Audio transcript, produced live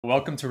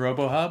Welcome to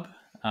RoboHub.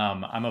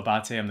 I'm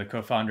Abate. I'm the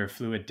co-founder of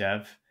Fluid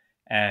Dev,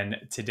 and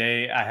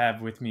today I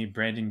have with me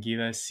Brandon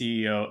Gilles,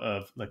 CEO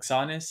of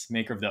Luxonis,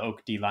 maker of the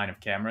Oak D line of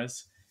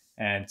cameras,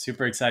 and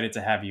super excited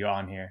to have you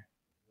on here.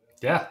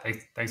 Yeah,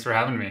 thanks for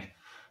having me.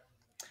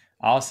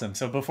 Awesome.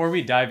 So before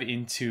we dive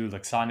into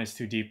Luxonis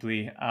too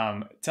deeply,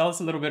 tell us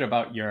a little bit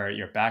about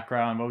your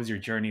background. What was your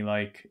journey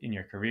like in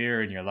your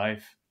career, in your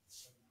life?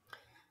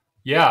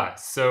 Yeah,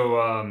 it's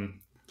a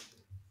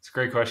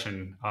great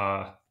question.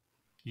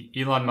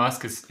 Elon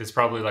Musk is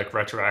probably like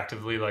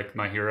retroactively like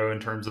my hero in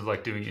terms of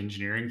like doing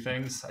engineering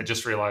things. I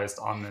just realized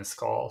on this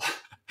call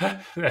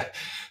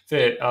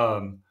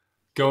that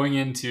going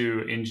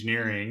into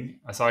engineering,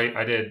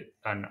 I did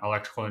an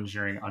electrical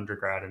engineering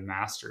undergrad and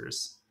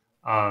master's.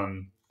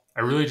 I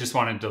really just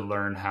wanted to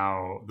learn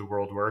how the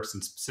world works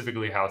and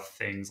specifically how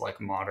things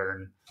like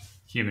modern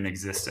human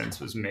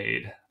existence was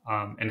made,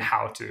 and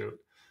how to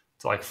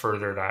like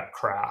further that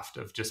craft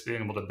of just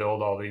being able to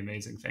build all the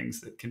amazing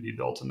things that can be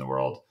built in the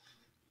world.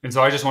 And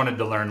so I just wanted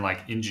to learn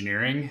like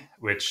engineering,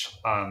 which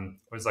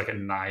was like a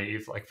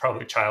naive, like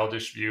probably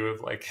childish view of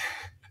like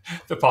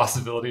the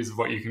possibilities of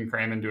what you can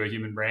cram into a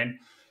human brain.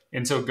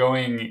 And so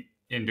going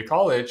into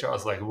college, I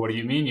was like, what do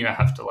you mean you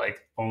have to like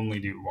only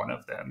do one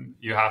of them?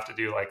 You have to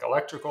do like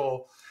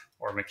electrical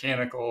or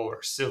mechanical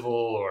or civil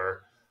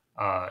or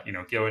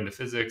go into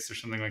physics or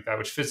something like that,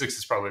 which physics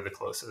is probably the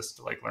closest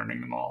to like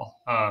learning them all.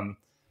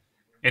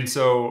 And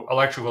so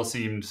electrical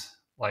seemed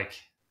like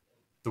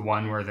the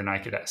one where then I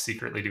could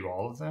secretly do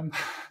all of them.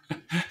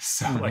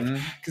 So like, Hmm.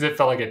 because it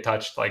felt like it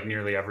touched like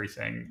nearly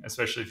everything,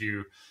 especially if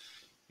you,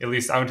 at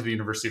least I went to the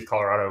University of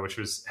Colorado, which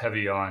was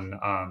heavy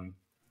on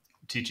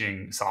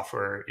teaching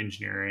software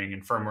engineering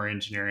and firmware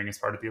engineering as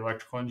part of the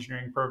electrical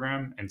engineering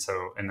program. And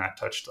that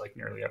touched like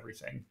nearly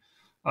everything.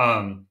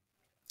 Um,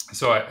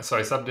 so I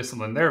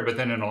sub-disciplined there, but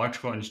then in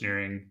electrical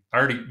engineering, I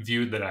already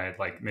viewed that I had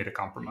like made a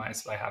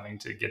compromise by having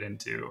to get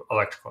into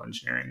electrical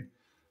engineering.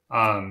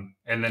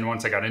 And then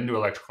once I got into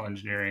electrical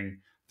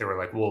engineering, they were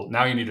like, well,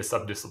 now you need a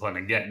sub-discipline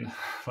again.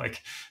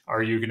 Like,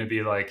 are you going to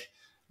be like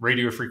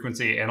radio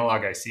frequency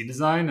analog IC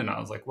design? And I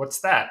was like, what's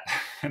that?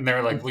 And they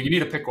were like, well, you need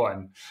to pick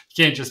one.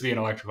 You can't just be an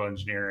electrical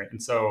engineer.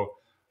 And so,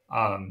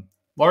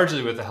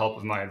 largely with the help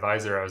of my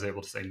advisor, I was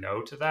able to say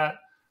no to that.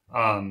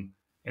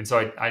 And so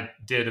I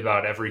did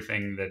about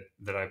everything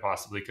that I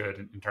possibly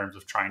could in terms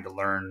of trying to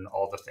learn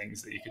all the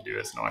things that you could do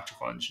as an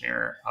electrical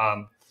engineer.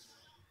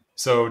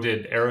 So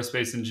did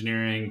aerospace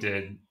engineering,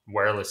 did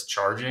wireless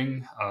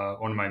charging.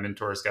 One of my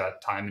mentors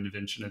got Time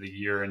Invention of the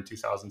Year in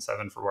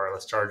 2007 for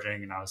wireless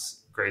charging, and I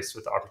was graced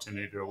with the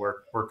opportunity to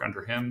work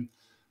under him.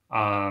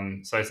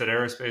 So I said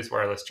aerospace,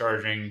 wireless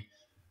charging,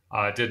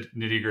 did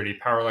nitty gritty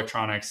power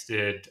electronics,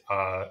 did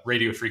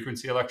radio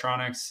frequency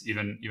electronics,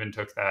 even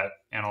took that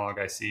analog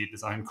IC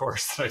design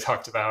course that I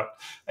talked about,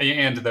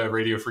 and the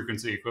radio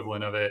frequency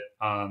equivalent of it.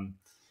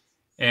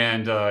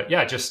 And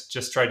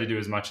just tried to do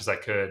as much as I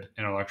could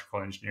in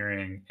electrical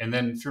engineering. And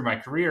then through my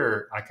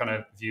career, I kind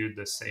of viewed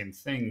the same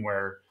thing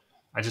where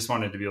I just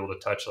wanted to be able to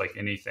touch like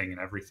anything and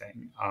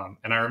everything.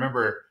 And I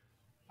remember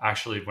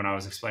actually when I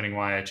was explaining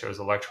why I chose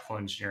electrical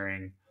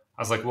engineering,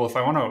 I was like, well, if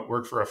I want to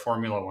work for a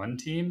Formula One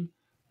team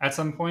at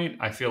some point,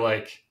 I feel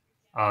like,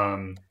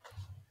 and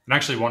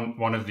actually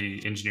one of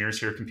the engineers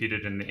here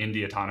competed in the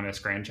Indy Autonomous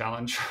Grand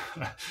Challenge,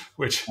 Oh,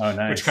 which kind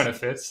nice. of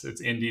fits. It's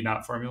Indy,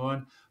 not Formula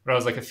One. But I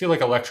was like, I feel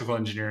like electrical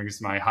engineering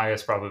is my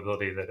highest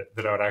probability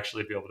that I would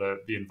actually be able to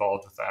be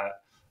involved with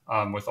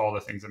that, with all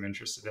the things I'm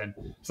interested in.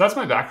 So that's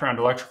my background,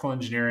 electrical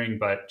engineering,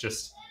 but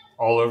just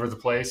all over the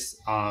place.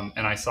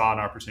 And I saw an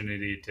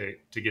opportunity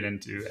to get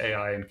into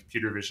AI and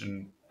computer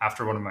vision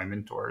after one of my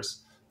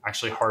mentors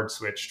actually hard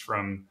switched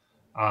from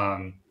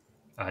um,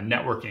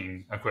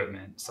 networking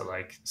equipment, so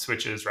like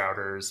switches,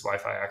 routers,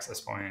 Wi-Fi access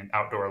point,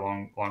 outdoor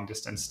long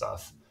distance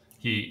stuff.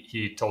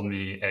 He told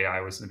me AI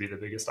was going to be the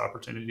biggest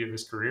opportunity of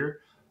his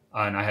career,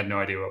 and I had no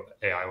idea what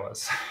AI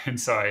was. And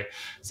so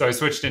I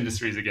switched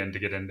industries again to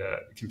get into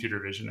computer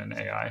vision and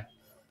AI.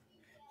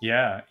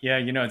 Yeah, yeah,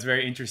 it's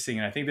very interesting.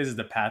 And I think this is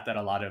the path that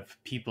a lot of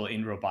people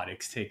in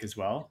robotics take as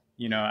well.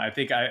 I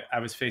think I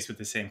was faced with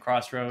the same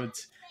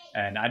crossroads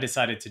and I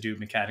decided to do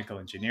mechanical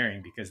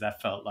engineering because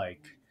that felt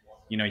like,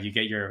 you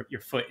get your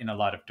foot in a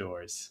lot of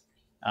doors.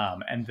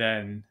 And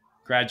then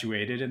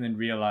graduated and then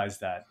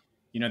realized that,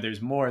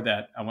 there's more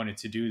that I wanted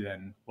to do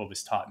than what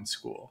was taught in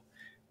school,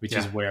 which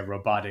is Yeah, where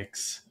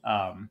robotics,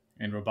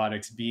 and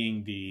robotics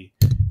being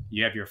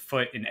you have your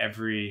foot in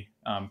every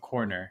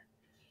corner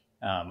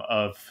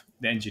of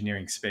the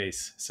engineering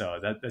space. So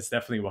that's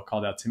definitely what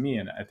called out to me,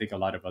 and I think a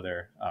lot of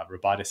other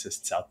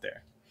roboticists out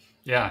there.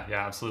 yeah,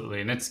 absolutely.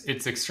 And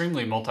it's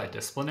extremely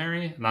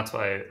multidisciplinary, and that's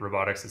why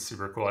robotics is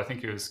super cool. I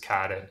think it was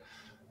Kat at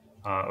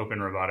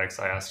Open Robotics.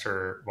 I asked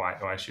her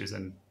why she was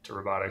into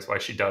robotics, why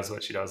she does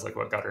what she does, like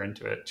what got her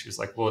into it. She was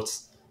like, well,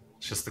 it's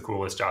just the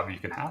coolest job you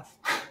can have.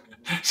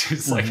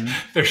 She's like, Hmm.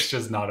 there's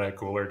just not a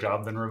cooler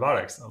job than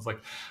robotics. And I was like,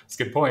 that's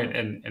a good point.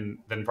 And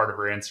then part of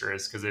her answer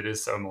is because it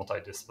is so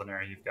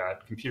multidisciplinary. You've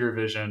got computer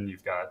vision,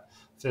 you've got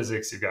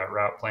physics, you've got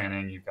route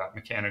planning, you've got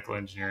mechanical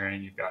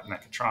engineering, you've got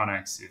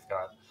mechatronics, you've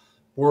got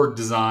board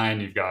design,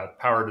 you've got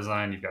power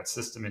design, you've got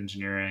system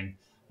engineering.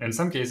 And in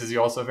some cases,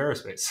 you also have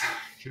aerospace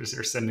because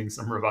you're sending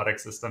some robotic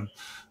system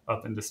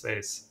up into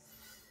space.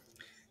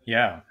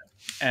 Yeah.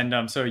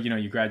 And so,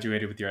 you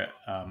graduated with your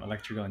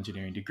electrical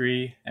engineering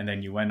degree, and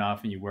then you went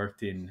off and you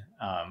worked in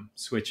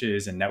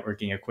switches and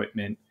networking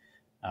equipment.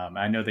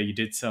 I know that you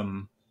did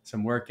some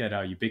work at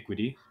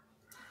Ubiquiti.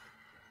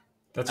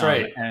 That's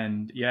right.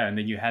 And yeah, and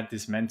then you had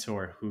this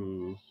mentor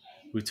who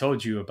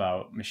told you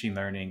about machine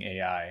learning,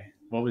 AI.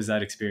 What was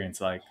that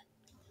experience like?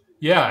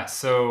 Yeah.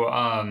 So,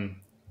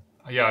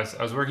 yeah,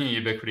 I was working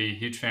at Ubiquiti,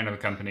 huge fan of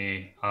the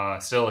company,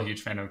 still a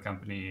huge fan of the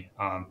company.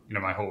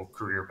 My whole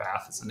career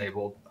path is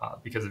enabled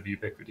because of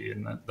Ubiquiti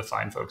and the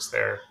fine folks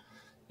there.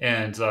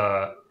 And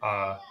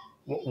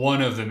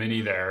one of the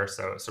many there,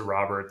 so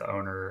Robert, the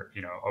owner,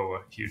 owe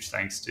a huge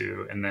thanks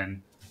to, and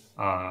then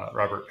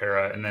Robert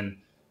Pera, and then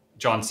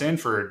John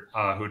Sanford,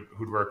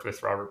 who'd worked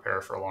with Robert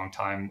Pera for a long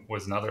time,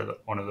 was another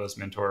one of those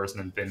mentors,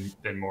 and then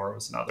Ben Moore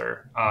was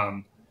another.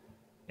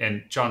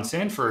 And John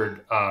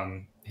Sanford,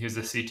 he was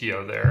the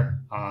CTO there,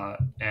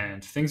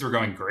 and things were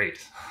going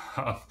great.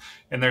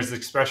 And there's the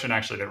expression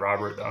actually that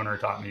Robert, the owner,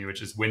 taught me,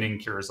 which is "winning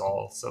cures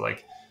all." So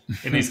like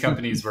in these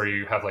companies where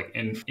you have like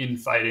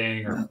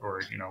infighting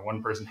or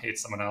one person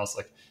hates someone else,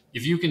 like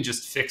if you can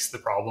just fix the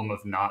problem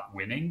of not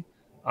winning,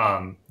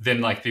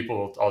 then like people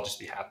will all just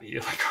be happy.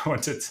 Like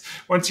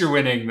once you're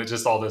winning, that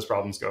just all those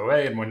problems go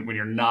away. And when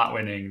you're not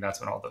winning, that's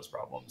when all those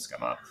problems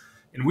come up.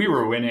 And we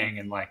were winning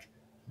and like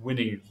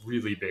winning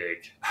really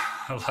big.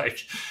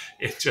 Like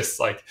it just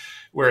like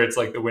where it's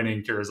like the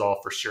winning cures all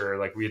for sure.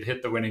 Like we had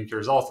hit the winning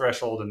cures all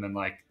threshold and then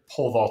like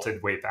pole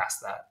vaulted way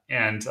past that.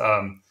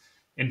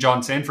 And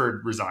John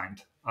Sanford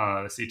resigned,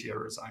 the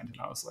CTO resigned.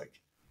 And I was like,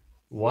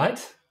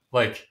 what?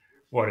 Like,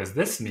 what does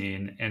this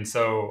mean? And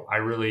so I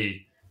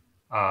really,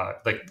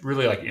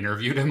 really like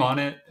interviewed him on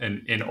it.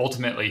 And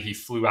ultimately he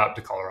flew out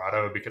to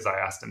Colorado because I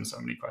asked him so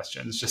many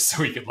questions just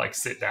so we could like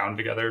sit down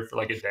together for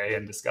like a day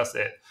and discuss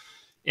it.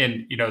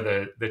 And,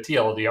 the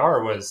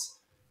TLDR was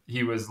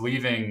he was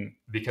leaving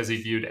because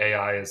he viewed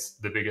AI as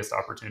the biggest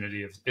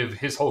opportunity of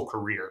his whole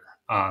career.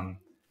 And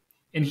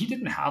he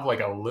didn't have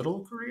like a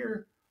little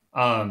career.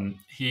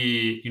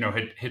 He,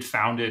 had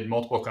founded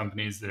multiple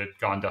companies that had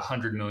gone to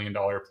 $100 million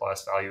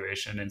plus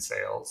valuation in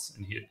sales.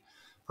 And he had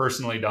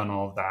personally done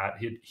all of that.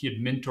 He had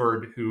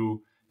mentored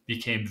who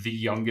became the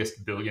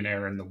youngest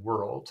billionaire in the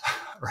world,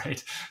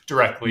 right?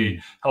 Directly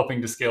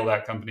helping to scale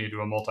that company to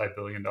a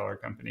multi-billion dollar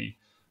company.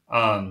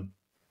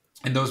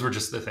 And those were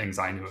just the things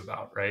I knew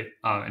about, right?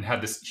 And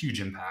had this huge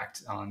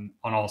impact on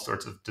all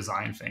sorts of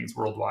design things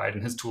worldwide.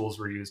 And his tools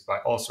were used by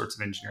all sorts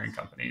of engineering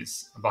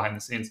companies behind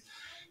the scenes.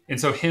 And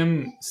so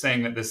him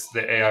saying that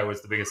the AI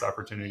was the biggest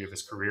opportunity of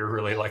his career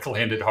really like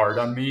landed hard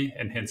on me,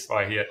 and hence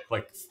why he had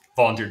like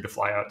volunteered to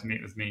fly out to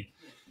meet with me.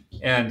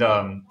 And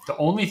the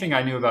only thing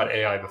I knew about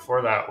AI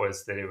before that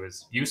was that it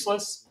was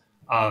useless.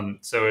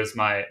 So as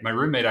my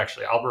roommate,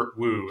 actually, Albert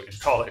Wu in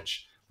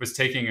college, was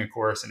taking a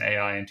course in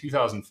AI in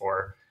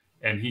 2004.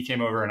 And he came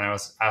over and I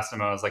asked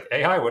him, I was like,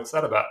 AI, what's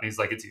that about? And he's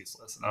like, it's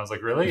useless. And I was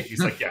like, really? He's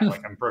like, yeah,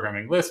 like I'm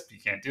programming Lisp. You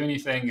can't do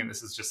anything. And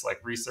this is just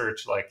like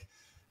research. Like,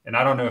 and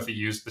I don't know if he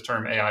used the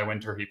term AI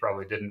winter. He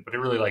probably didn't, but it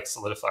really like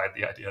solidified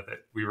the idea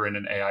that we were in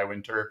an AI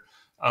winter.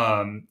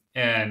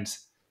 And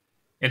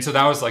so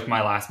that was like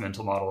my last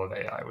mental model of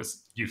AI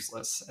was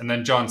useless. And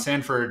then John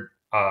Sanford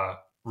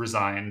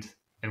resigned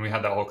and we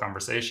had that whole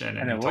conversation.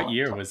 And then what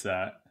year was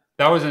that?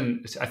 That was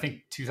in, I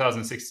think,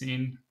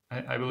 2016,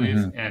 I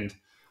believe. And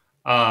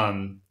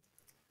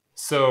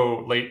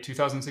so late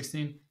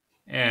 2016.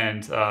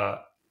 And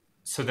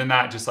so then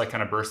that just like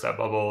kind of burst that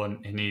bubble.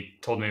 And he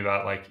told me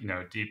about like,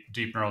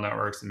 deep neural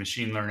networks and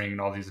machine learning and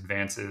all these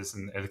advances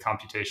and the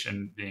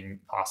computation being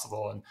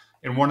possible.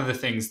 And one of the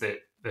things that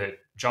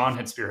John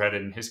had spearheaded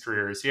in his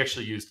career is he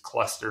actually used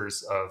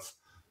clusters of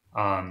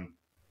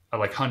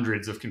like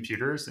hundreds of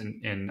computers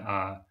in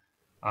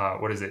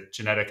what is it,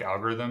 genetic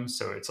algorithms.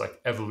 So it's like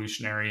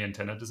evolutionary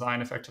antenna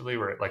design effectively,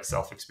 where it like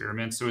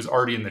self-experiments. So it was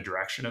already in the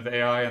direction of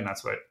AI, and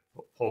that's what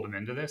pulled him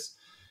into this.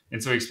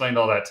 And so he explained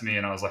all that to me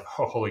and I was like,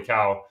 oh, holy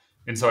cow.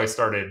 And so I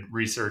started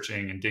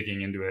researching and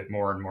digging into it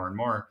more and more and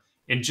more.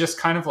 And just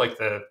kind of like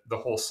the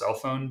whole cell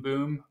phone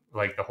boom,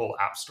 like the whole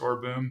app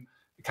store boom,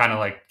 kind of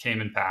like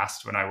came and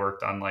passed when I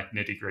worked on like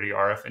nitty gritty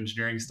RF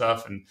engineering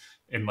stuff. And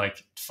in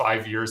like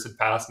 5 years had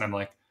passed and I'm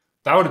like,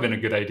 that would have been a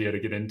good idea to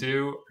get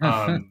into.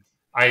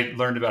 I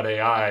learned about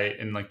AI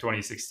in like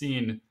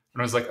 2016 and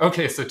I was like,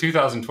 okay, so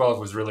 2012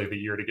 was really the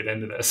year to get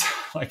into this.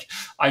 Like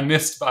I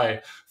missed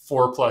by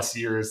 4+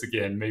 years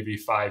again, maybe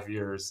 5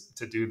 years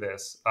to do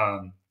this.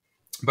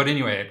 But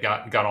anyway, it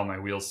got all my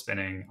wheels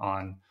spinning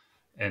on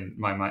and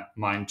my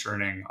mind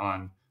churning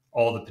on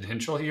all the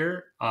potential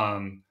here.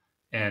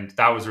 And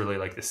that was really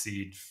like the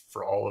seed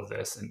for all of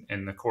this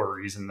and the core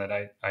reason that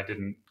I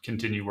didn't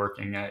continue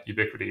working at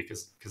Ubiquiti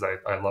because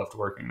I loved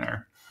working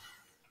there.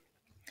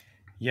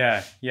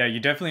 Yeah, you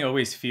definitely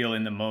always feel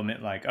in the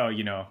moment like, oh,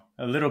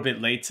 a little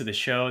bit late to the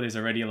show. There's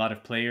already a lot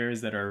of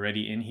players that are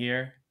already in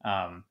here.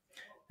 And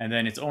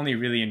then it's only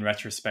really in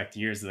retrospect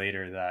years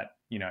later that,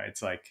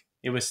 it's like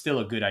it was still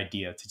a good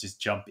idea to just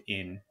jump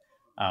in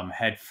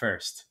head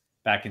first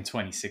back in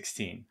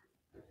 2016.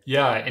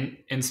 Yeah,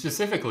 and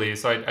specifically,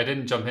 so I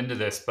didn't jump into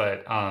this,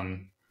 but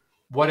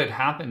what had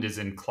happened is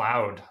in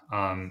cloud,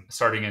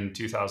 starting in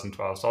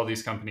 2012, so all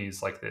these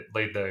companies like that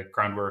laid the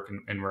groundwork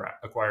and were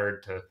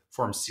acquired to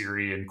form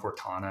Siri and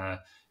Cortana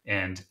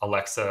and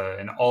Alexa,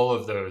 and all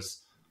of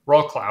those were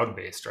all cloud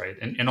based, right?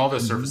 And all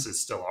those Mm-hmm. services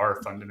still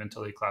are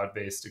fundamentally cloud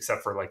based,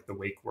 except for like the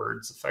wake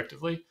words,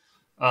 effectively.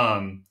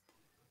 Um,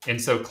 and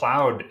so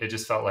cloud, it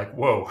just felt like,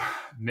 whoa,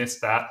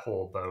 missed that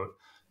whole boat.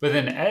 But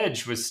then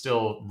Edge was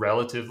still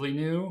relatively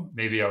new.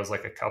 Maybe I was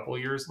like a couple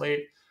years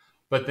late.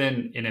 But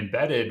then in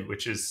embedded,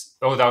 which is,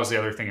 oh, that was the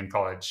other thing in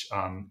college.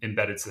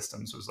 Embedded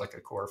systems was like a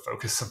core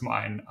focus of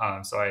mine.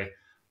 So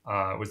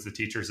I was the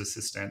teacher's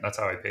assistant. That's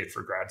how I paid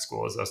for grad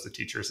school, as I was the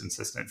teacher's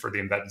assistant for the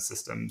embedded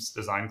systems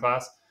design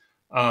class.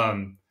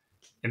 Um,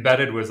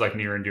 Embedded was like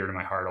near and dear to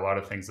my heart. A lot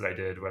of things that I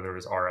did, whether it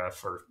was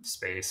RF or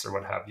space or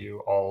what have you,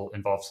 all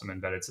involved some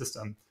embedded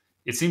system.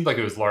 It seemed like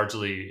it was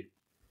largely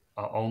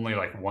only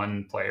like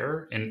one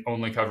player and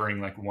only covering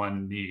like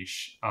one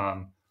niche,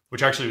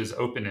 which actually was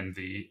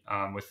OpenMV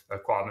with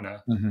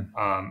Quavina,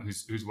 Mm-hmm.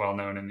 who's well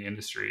known in the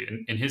industry.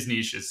 And his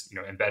niche is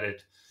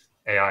embedded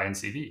AI and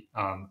CV,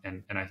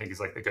 and I think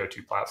is like the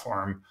go-to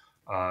platform.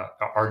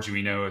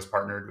 Arduino is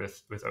partnered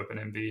with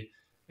OpenMV.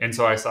 And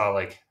so I saw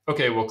like,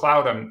 okay, well,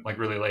 cloud, I'm like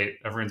really late.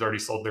 Everyone's already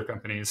sold their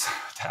companies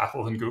to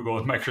Apple and Google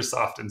and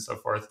Microsoft and so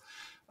forth.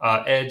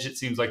 Edge, it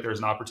seems like there's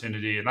an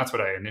opportunity, and that's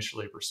what I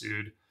initially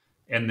pursued.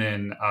 And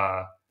then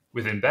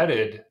with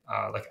embedded,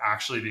 like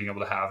actually being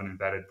able to have an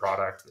embedded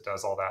product that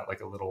does all that,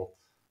 like a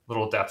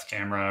little depth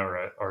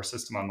camera or a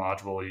system on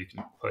module you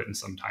can put in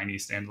some tiny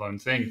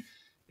standalone thing.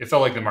 It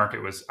felt like the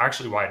market was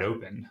actually wide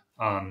open.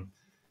 And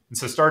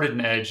so started in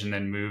Edge and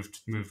then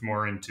moved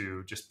more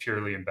into just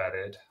purely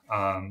embedded,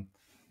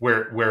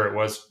 where it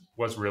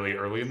was really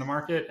early in the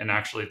market. And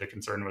actually the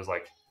concern was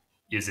like,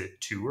 is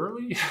it too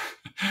early?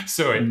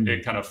 So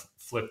it kind of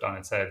flipped on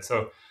its head.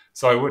 So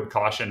I would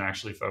caution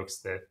actually folks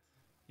that,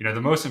 the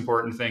most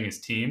important thing is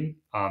team,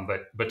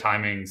 but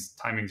timing's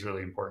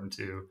really important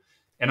too.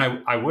 And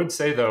I would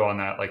say though on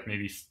that, like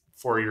maybe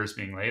 4 years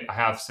being late, I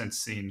have since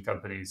seen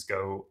companies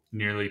go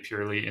nearly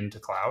purely into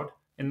cloud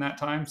in that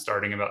time,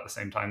 starting about the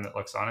same time that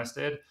Luxonis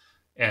did,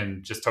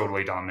 and just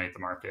totally dominate the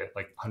market,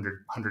 like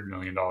 $100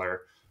 million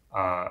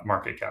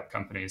market cap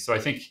companies. So I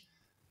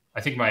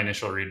think my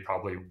initial read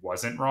probably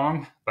wasn't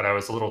wrong, but I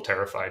was a little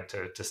terrified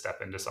to step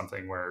into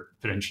something where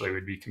potentially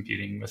we'd be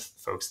competing with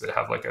folks that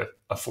have like a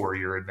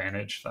 4-year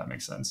advantage, if that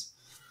makes sense.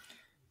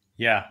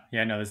 Yeah,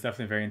 no, that's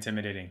definitely very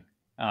intimidating.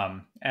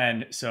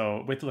 And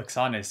so with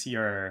Luxonis,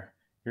 you're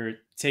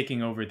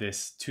taking over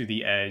this to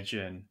the edge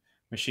and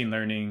machine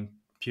learning,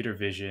 computer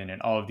vision,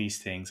 and all of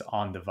these things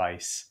on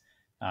device.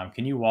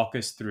 Can you walk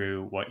us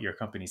through what your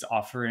company's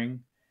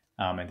offering,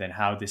 and then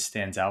how this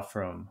stands out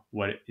from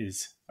what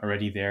is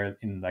already there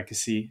in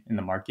legacy in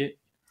the market?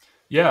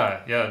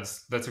 Yeah,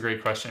 that's a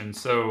great question.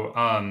 So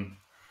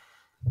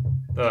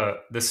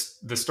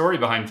the story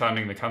behind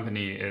founding the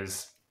company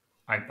is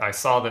I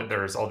saw that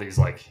there's all these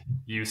like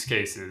use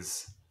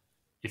cases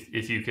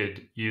if you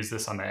could use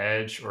this on the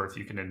edge or if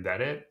you can embed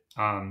it.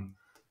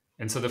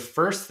 And so the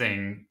first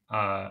thing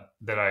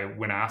that I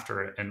went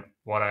after and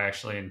what I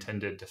actually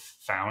intended to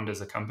found as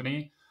a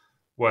company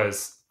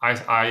was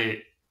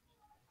I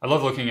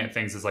love looking at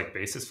things as like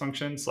basis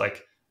functions,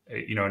 like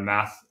in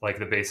math, like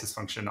the basis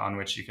function on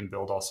which you can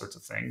build all sorts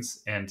of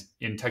things. And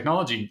in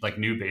technology, like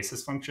new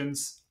basis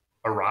functions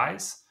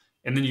arise,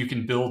 and then you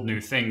can build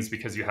new things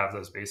because you have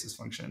those basis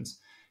functions.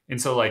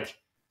 And so like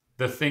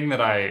the thing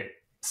that I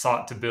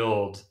sought to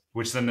build,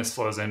 which then this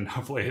flows in,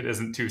 hopefully it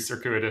isn't too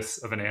circuitous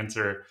of an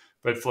answer,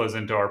 but flows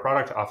into our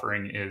product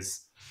offering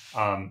is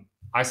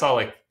I saw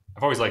like,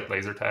 I've always liked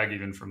laser tag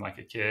even from like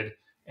a kid,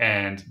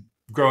 and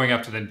growing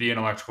up to then be an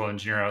electrical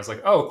engineer, I was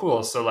like, oh,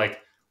 cool. So like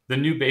the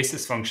new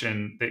basis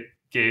function that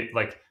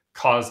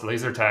caused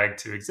laser tag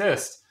to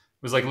exist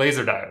was like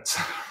laser diodes,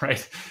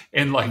 right?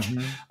 And like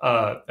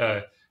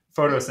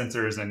photo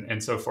sensors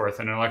and so forth.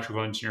 And an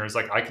electrical engineer is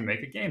like, I can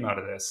make a game out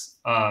of this.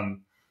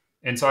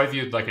 And so I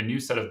viewed like a new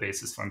set of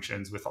basis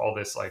functions with all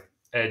this like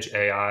edge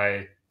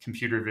AI,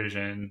 computer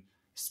vision,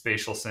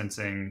 spatial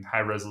sensing,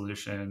 high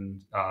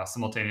resolution,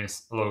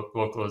 simultaneous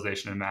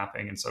localization and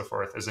mapping and so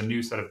forth as a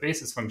new set of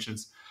basis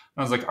functions.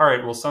 And I was like, all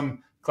right, well,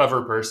 some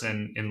clever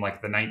person in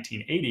like the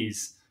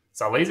 1980s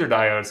saw laser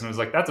diodes and was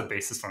like, that's a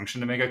basis function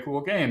to make a cool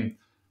game.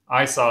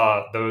 I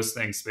saw those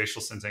things,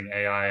 spatial sensing,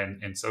 AI,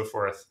 and so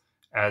forth,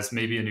 as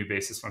maybe a new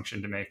basis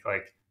function to make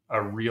like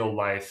a real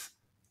life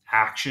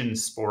action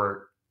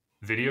sport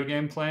video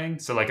game playing.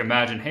 So like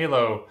imagine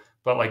Halo,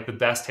 but like the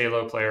best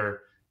Halo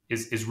player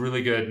is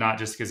really good, not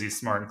just because he's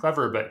smart and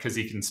clever, but because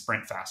he can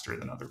sprint faster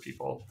than other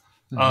people.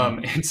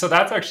 And so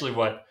that's actually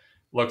what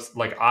looks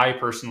like I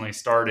personally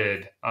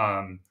started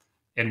and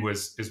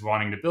is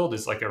wanting to build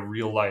is like a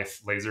real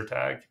life laser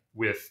tag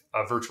with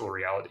a virtual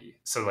reality.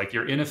 So like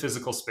you're in a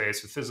physical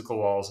space with physical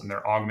walls and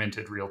they're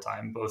augmented real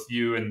time, both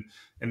you and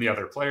the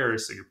other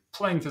players. So you're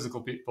playing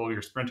physical people,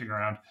 you're sprinting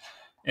around.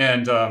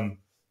 And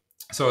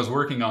so I was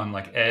working on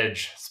like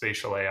edge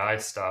spatial AI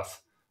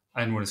stuff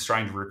and was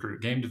trying to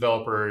recruit game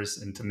developers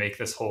and to make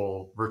this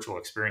whole virtual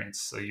experience.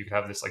 So you could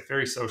have this like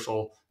very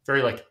social,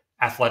 very like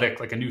athletic,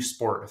 like a new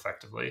sport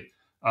effectively,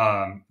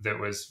 that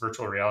was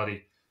virtual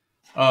reality.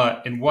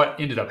 And what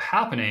ended up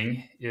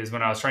happening is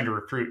when I was trying to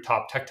recruit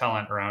top tech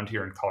talent around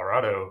here in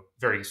Colorado,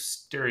 very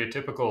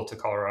stereotypical to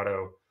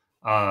Colorado.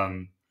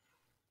 When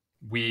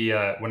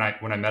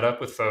I met up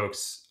with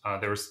folks,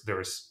 there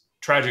was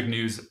tragic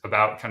news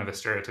about kind of a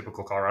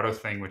stereotypical Colorado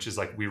thing, which is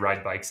like we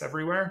ride bikes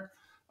everywhere,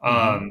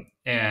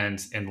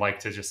 and like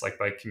to just like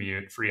bike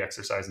commute, free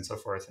exercise, and so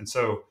forth. And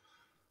so,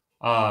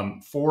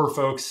 4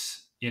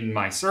 folks in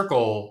my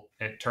circle,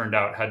 it turned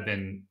out, had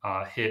been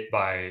hit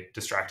by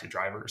distracted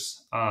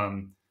drivers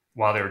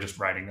while they were just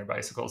riding their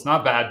bicycles.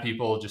 Not bad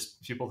people,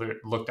 just people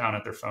that looked down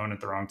at their phone at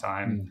the wrong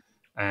time.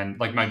 And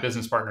like my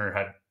business partner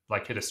had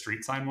like hit a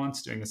street sign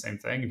once doing the same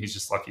thing, and he's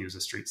just lucky it was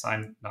a street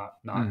sign, not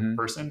a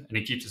person, and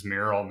he keeps his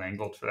mirror all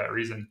mangled for that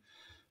reason.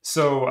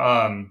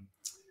 So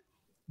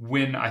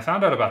when I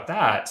found out about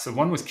that, so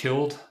one was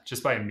killed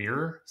just by a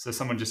mirror. So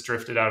someone just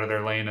drifted out of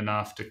their lane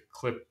enough to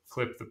clip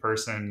the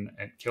person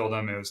and kill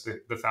them. It was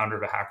the founder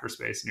of a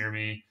hackerspace near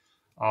me.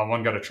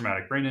 One got a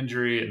traumatic brain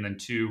injury, and then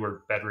 2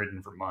 were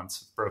bedridden for months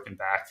with broken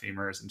back,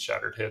 femurs, and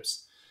shattered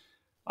hips.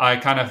 I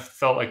kind of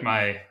felt like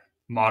my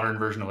modern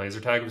version of laser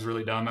tag was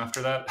really dumb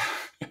after that.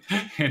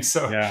 And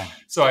so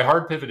I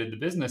hard pivoted the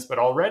business. But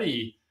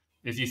already,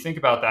 if you think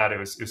about that, it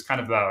was kind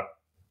of about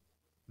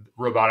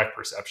robotic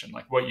perception,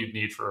 like what you'd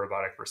need for a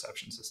robotic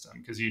perception system,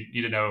 because you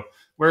need to know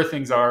where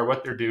things are,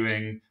 what they're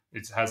doing.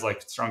 It has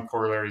like strong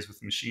corollaries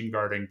with machine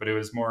guarding, but it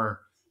was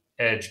more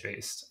edge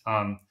based.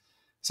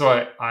 So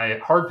I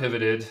hard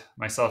pivoted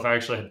myself. I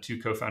actually had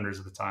 2 co-founders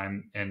at the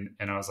time, and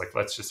I was like,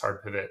 let's just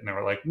hard pivot. And they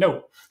were like,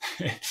 no.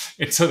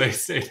 And so they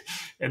stayed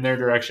in their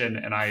direction,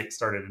 and I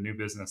started a new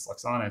business,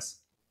 Luxonis.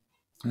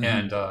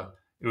 And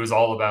it was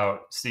all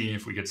about seeing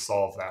if we could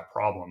solve that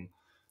problem,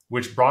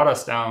 which brought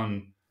us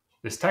down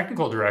this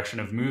technical direction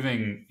of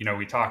moving.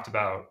 We talked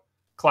about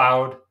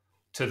cloud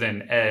to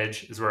then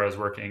edge is where I was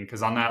working.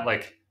 Cause on that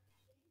like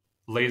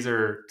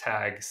laser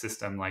tag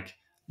system, like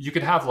you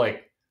could have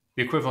like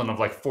the equivalent of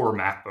like 4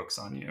 MacBooks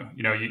on you.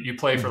 You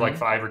play for like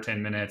 5 or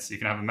 10 minutes. You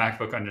can have a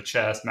MacBook on your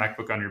chest,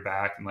 MacBook on your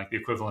back, and like the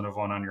equivalent of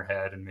one on your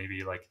head, and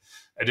maybe like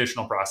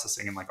additional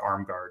processing and like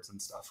arm guards and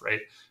stuff,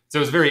 right? So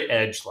it was very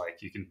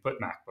edge-like. You can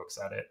put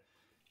MacBooks at it.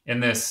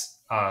 And this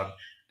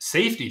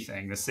safety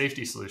thing, this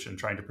safety solution,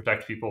 trying to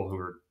protect people who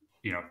are,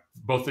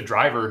 both the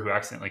driver who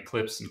accidentally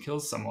clips and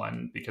kills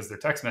someone because they're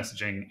text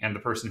messaging, and the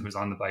person who's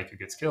on the bike who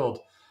gets killed,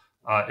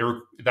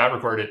 that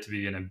required it to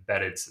be an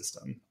embedded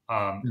system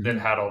that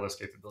had all those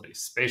capabilities: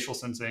 spatial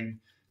sensing,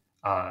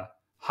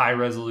 high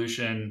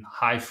resolution,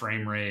 high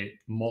frame rate,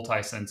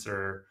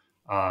 multi-sensor,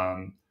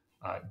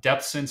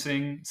 depth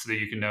sensing, so that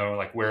you can know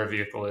like where a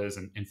vehicle is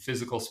in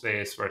physical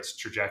space, where its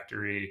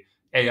trajectory,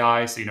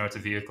 AI, so it's a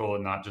vehicle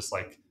and not just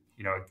like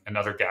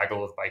another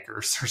gaggle of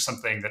bikers or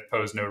something that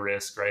pose no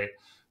risk, right?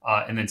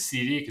 And then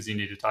CD, because you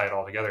need to tie it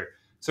all together.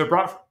 So it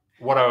brought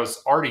what I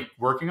was already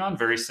working on,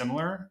 very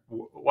similar,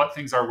 what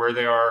things are, where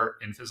they are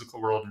in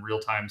physical world in real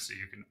time, so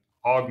you can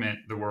augment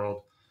the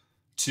world,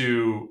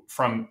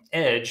 from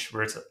edge,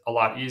 where it's a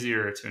lot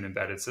easier, to an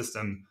embedded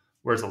system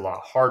where it's a lot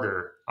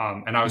harder.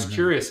 And I was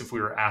curious if we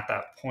were at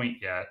that point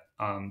yet.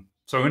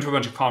 So I went to a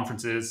bunch of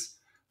conferences.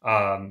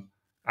 I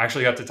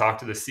actually got to talk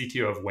to the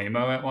CTO of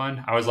Waymo at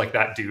one. I was like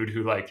that dude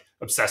who like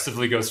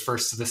obsessively goes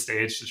first to the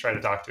stage to try to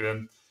talk to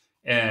him.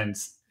 And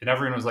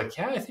everyone was like,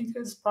 yeah, I think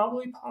it's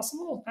probably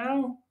possible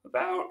now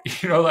about,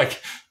 like,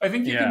 I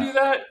think you can do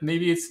that.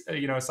 Maybe it's,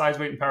 size,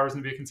 weight, and power is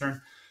going to be a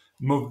concern.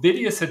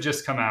 Movidius had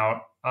just come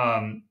out,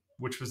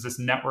 which was this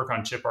network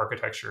on chip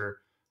architecture.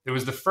 It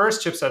was the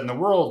first chipset in the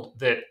world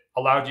that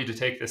allowed you to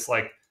take this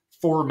like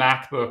 4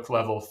 MacBook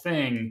level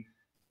thing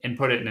and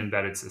put it in an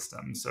embedded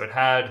system. So it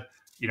had,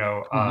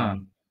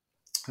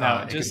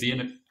 now, it just,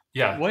 could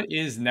be what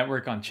is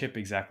network on chip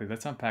exactly?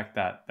 Let's unpack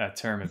that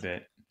term a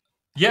bit.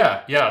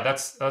 Yeah,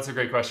 that's a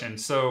great question.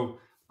 So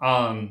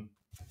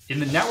in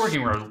the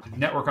networking world,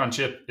 network on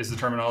chip is the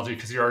terminology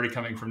because you're already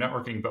coming from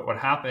networking. But what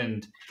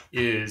happened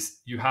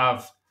is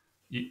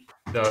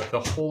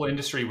the whole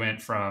industry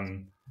went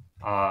from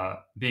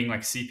being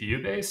like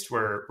CPU based,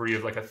 where you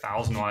have like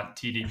 1,000-watt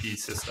TDP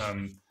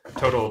system,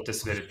 total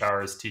dissipated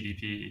power is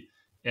TDP,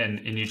 and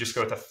you just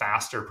go with a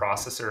faster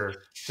processor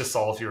to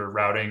solve your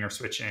routing or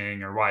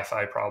switching or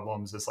Wi-Fi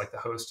problems as like the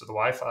host of the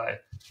Wi-Fi.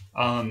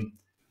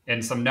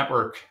 And some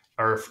network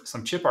or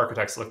some chip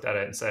architects looked at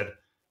it and said,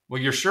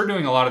 well, you're sure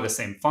doing a lot of the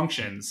same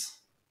functions.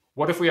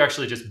 What if we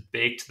actually just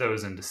baked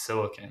those into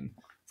silicon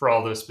for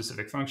all those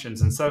specific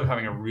functions? Instead of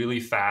having a really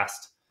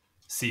fast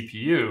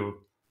CPU,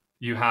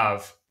 you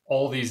have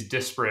all these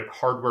disparate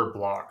hardware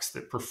blocks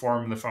that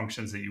perform the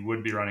functions that you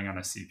would be running on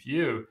a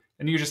CPU.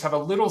 And you just have a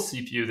little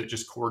CPU that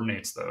just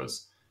coordinates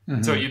those.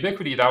 And so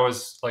Ubiquiti, that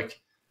was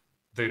like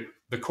the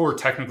core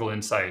technical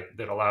insight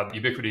that allowed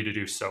Ubiquiti to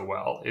do so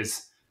well.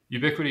 Is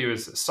Ubiquiti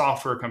was a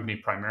software company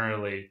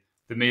primarily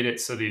that made it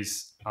so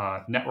these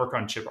network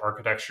on chip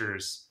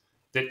architectures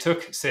that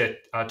took, say,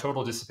 a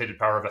total dissipated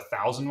power of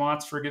 1,000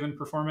 watts for a given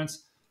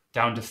performance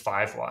down to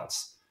 5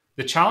 watts.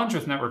 The challenge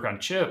with network on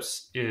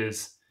chips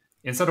is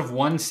instead of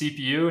one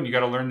CPU, and you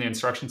got to learn the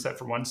instruction set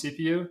for one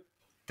CPU,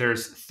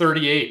 there's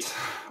 38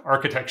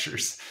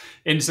 architectures.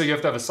 And so you have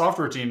to have a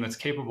software team that's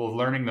capable of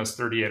learning those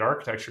 38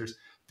 architectures,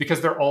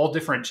 because they're all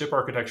different chip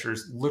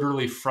architectures,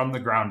 literally from the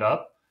ground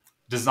up,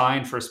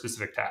 designed for a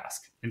specific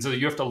task. And so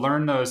you have to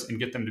learn those and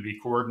get them to be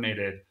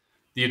coordinated.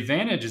 The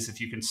advantage is if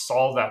you can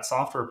solve that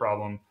software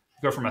problem,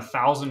 go from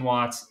 1,000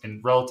 watts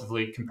and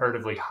relatively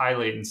comparatively high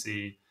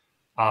latency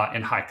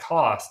and high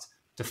cost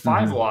to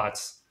 5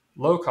 watts,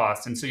 low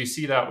cost. And so you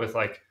see that with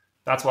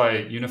that's why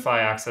Unify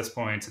access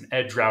points and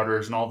edge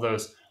routers and all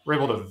those were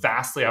able to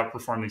vastly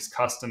outperform these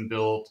custom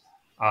built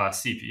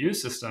CPU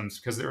systems,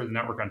 because they were the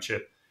network on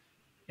chip.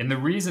 And the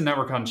reason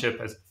network on chip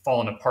has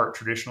fallen apart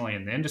traditionally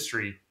in the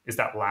industry is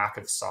that lack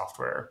of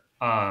software.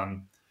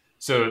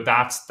 So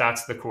that's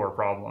the core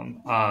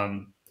problem.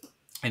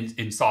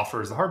 And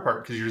software is the hard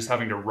part, because you're just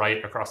having to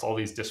write across all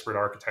these disparate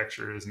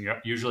architectures, and you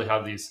usually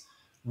have these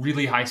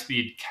really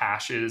high-speed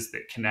caches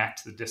that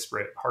connect the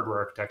disparate hardware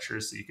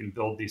architectures, so you can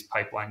build these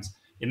pipelines.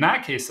 In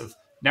that case of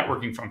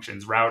networking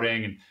functions,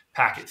 routing and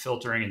packet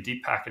filtering and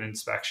deep packet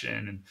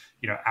inspection,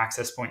 and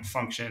access point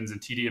functions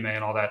and TDMA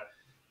and all that.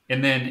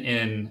 And then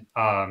in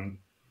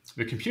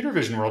the computer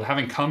vision world,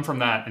 having come from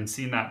that and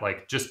seen that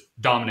just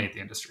dominate the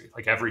industry,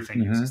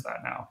 everything uses that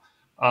now.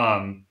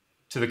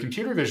 To the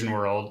computer vision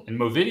world, and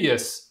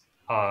Movidius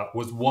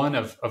was one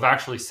of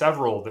actually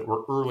several that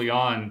were early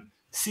on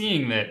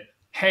seeing that,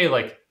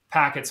 hey,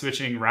 packet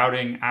switching,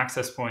 routing,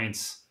 access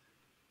points,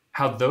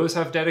 how those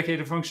have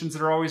dedicated functions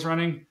that are always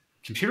running.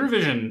 Computer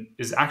vision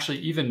is actually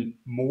even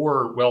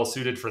more well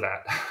suited for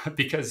that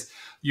because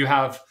you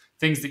have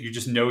things that you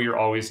just know you're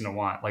always going to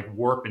want, like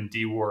warp and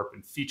dewarp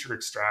and feature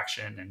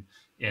extraction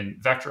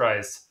and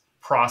vectorized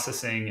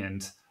processing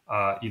and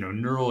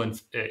neural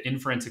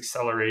inference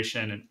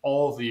acceleration and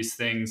all of these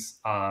things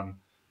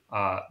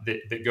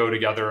that go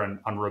together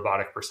on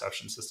robotic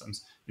perception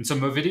systems. And so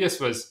Movidius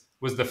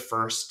was the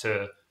first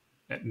to,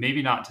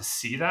 maybe not to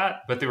see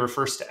that, but they were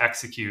first to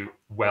execute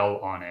well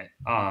on it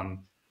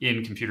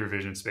in computer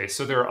vision space.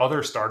 So there are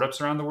other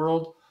startups around the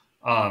world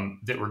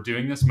that were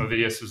doing this.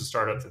 Movidius was a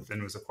startup that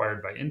then was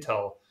acquired by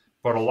Intel,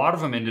 but a lot of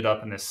them ended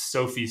up in this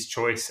Sophie's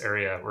choice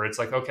area where it's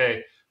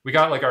okay, we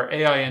got our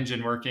AI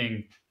engine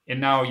working,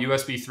 and now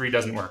USB 3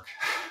 doesn't work.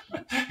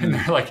 And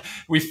they're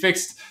we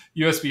fixed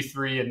USB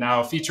 3 and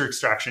now feature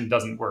extraction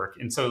doesn't work.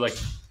 And so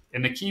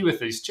and the key with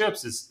these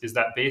chips is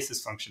that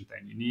basis function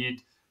thing.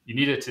 You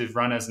need it to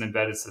run as an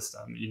embedded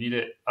system. You need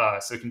it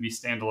so it can be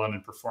standalone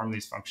and perform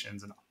these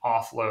functions and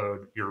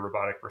offload your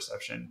robotic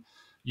perception.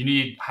 You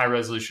need high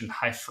resolution,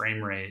 high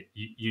frame rate.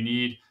 You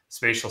need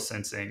spatial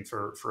sensing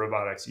for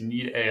robotics. You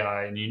need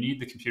AI, and you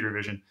need the computer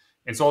vision.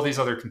 And so all these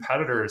other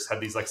competitors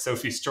had these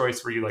Sophie's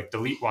choice where you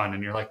delete one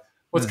and you're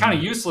well, it's kind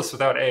of useless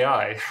without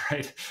AI,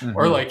 right?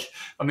 Or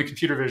on the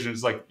computer vision,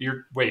 it's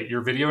your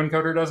video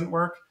encoder doesn't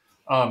work.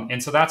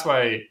 And so that's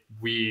why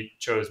we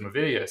chose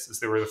Movidius, is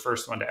they were the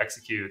first one to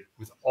execute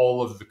with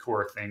all of the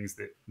core things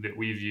that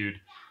we viewed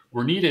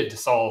were needed to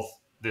solve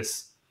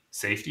this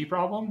safety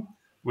problem,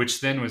 which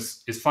then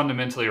is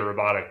fundamentally a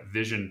robotic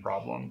vision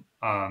problem,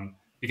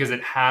 because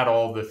it had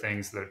all the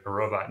things that a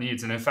robot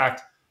needs. And in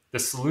fact, the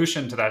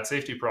solution to that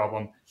safety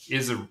problem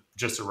is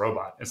just a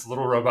robot. It's a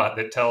little robot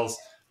that tells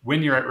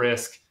when you're at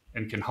risk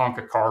and can honk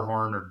a car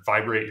horn or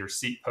vibrate your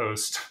seat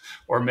post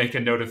or make a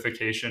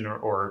notification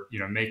or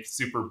make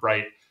super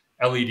bright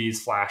LEDs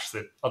flash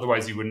that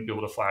otherwise you wouldn't be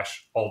able to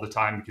flash all the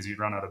time because you'd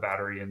run out of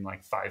battery in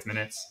 5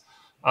 minutes.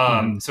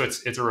 So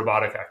it's a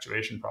robotic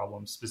actuation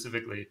problem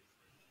specifically.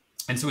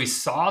 And so we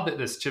saw that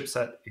this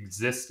chipset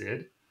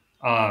existed,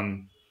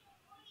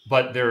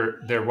 but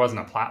there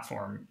wasn't a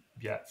platform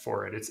yet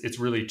for it. It's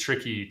really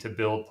tricky to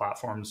build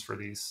platforms for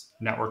these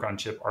network on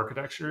chip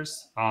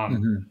architectures.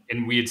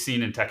 And we had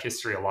seen in tech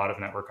history, a lot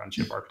of network on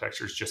chip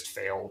architectures just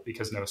fail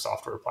because no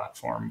software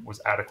platform was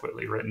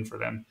adequately written for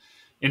them.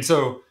 And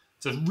so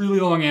it's a really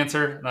long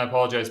answer, and I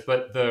apologize,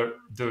 but the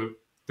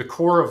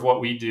core of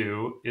what we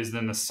do is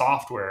then the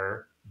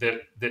software that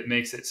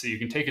makes it so you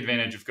can take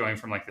advantage of going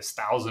from this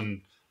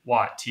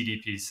 1,000-watt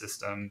TDP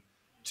system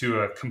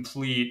to a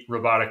complete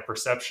robotic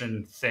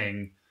perception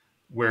thing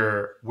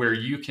where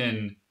you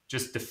can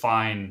just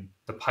define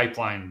the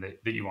pipeline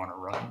that you want to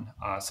run.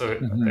 So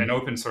an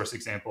open source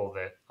example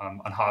that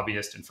a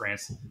hobbyist in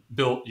France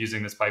built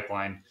using this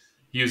pipeline,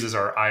 he uses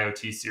our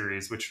IoT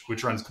series,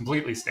 which runs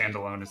completely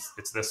standalone.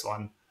 It's this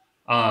one.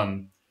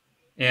 And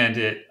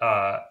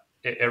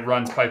it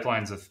runs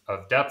pipelines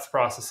of depth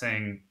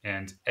processing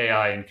and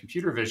AI and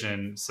computer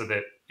vision so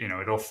that,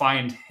 it'll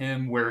find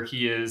him where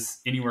he is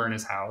anywhere in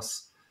his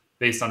house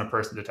based on a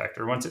person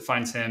detector. Once it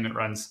finds him, it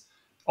runs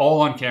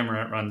all on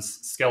camera. It runs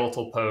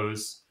skeletal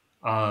pose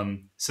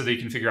so that you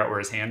can figure out where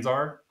his hands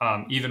are,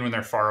 even when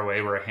they're far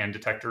away, where a hand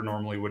detector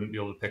normally wouldn't be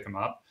able to pick them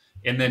up.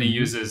 And then he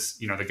uses,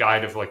 the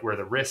guide of where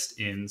the wrist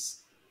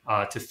ends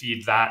to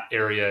feed that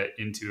area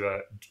into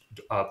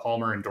a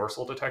palmar and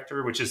dorsal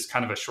detector, which is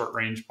kind of a short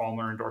range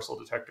palmar and dorsal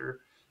detector.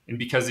 And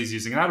because he's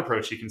using that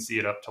approach, he can see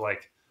it up to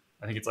like,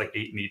 I think it's like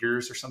 8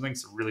 meters or something,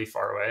 so really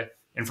far away.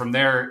 And from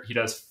there, he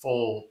does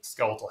full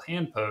skeletal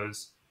hand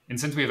pose. And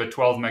since we have a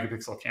 12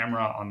 megapixel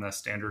camera on the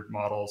standard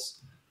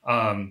models,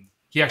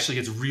 he actually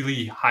gets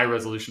really high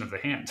resolution of the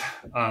hand.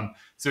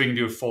 So he can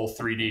do a full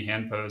 3D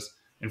hand pose.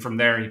 And from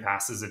there, he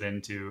passes it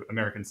into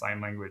American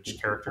Sign Language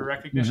character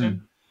recognition.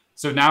 Mm-hmm.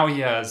 So now he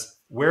has,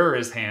 where are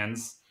his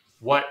hands?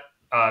 What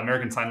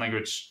American Sign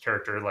Language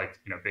character, like,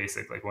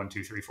 basic, like 1,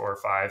 2, 3, 4,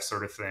 5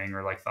 sort of thing,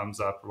 or like thumbs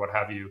up or what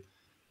have you,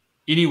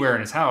 anywhere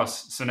in his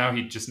house. So now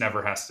he just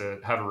never has to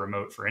have a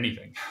remote for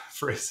anything,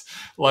 for his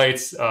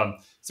lights.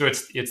 So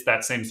it's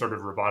that same sort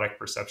of robotic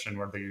perception,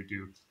 whether you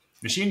do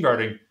machine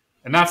guarding.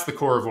 And that's the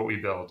core of what we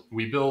build.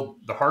 We build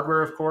the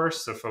hardware, of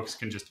course, so folks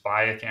can just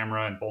buy a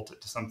camera and bolt it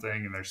to something.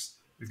 And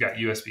we've got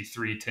USB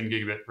 3, 10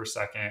 gigabit per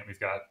second. We've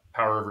got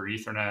power over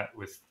Ethernet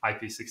with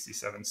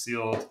IP67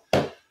 sealed.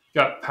 We've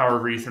got power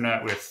over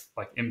Ethernet with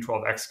like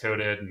M12X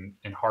coded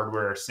and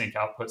hardware sync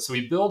output. So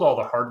we build all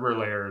the hardware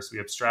layers. We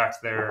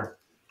abstract there,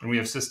 and we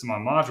have system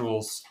on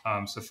modules,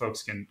 so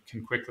folks can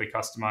quickly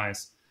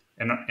customize.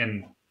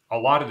 And a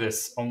lot of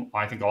this,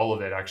 I think all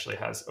of it actually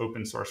has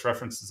open source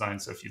reference design.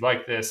 So if you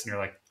like this and you're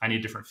like, I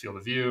need different field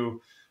of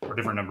view or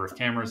different number of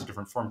cameras, a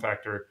different form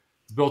factor,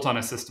 it's built on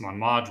a system on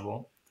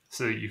module,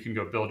 so that you can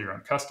go build your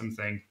own custom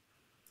thing.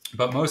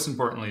 But most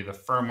importantly, the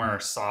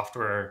firmware,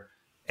 software,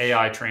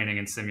 AI training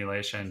and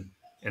simulation,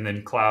 and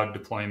then cloud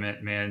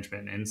deployment,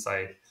 management, and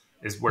insight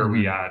is where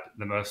we add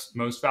the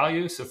most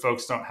value. So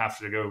folks don't have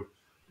to go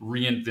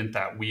reinvent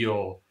that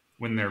wheel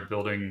when they're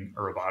building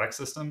a robotic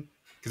system.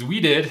 Because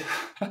we did.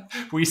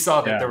 We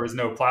saw that there was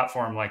no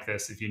platform like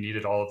this if you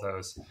needed all of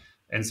those.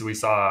 And so we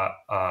saw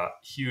a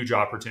huge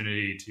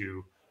opportunity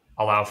to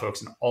allow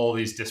folks in all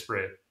these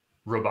disparate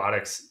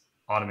robotics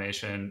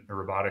automation or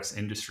robotics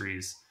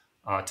industries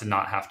to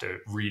not have to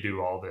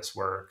redo all this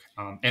work.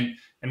 And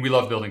we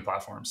love building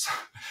platforms.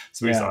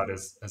 So we saw it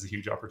as a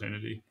huge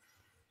opportunity.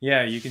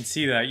 Yeah, you can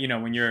see that,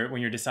 when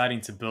you're deciding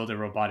to build a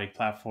robotic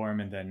platform,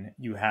 and then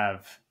you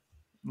have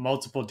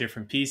multiple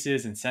different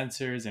pieces and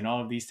sensors and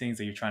all of these things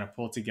that you're trying to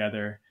pull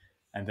together,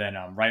 and then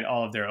write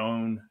all of their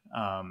own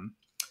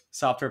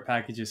software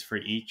packages for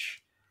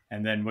each.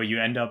 And then what you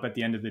end up at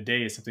the end of the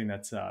day is something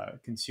that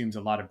consumes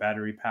a lot of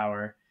battery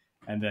power.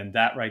 And then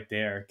that right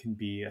there can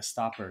be a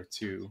stopper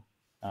to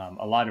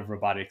a lot of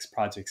robotics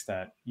projects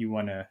that you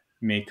want to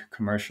make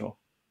commercial.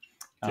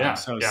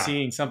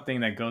 Seeing something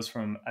that goes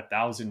from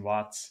 1,000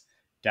 watts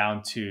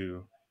down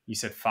to, you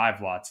said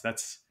 5 watts,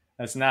 that's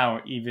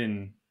now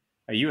even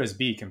a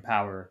USB can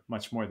power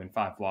much more than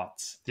 5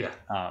 watts. Yeah.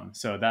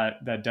 So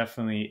that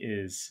definitely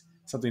is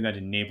something that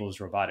enables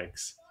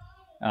robotics.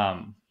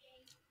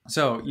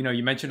 So,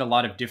 you mentioned a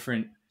lot of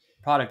different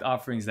product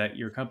offerings that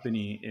your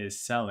company is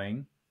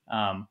selling.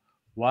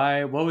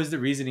 What was the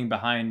reasoning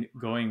behind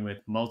going with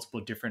multiple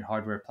different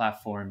hardware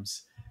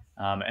platforms?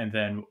 And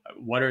then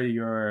what are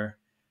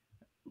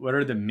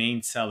the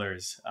main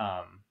sellers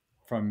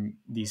from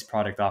these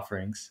product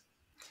offerings?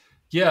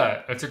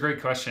 Yeah, that's a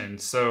great question.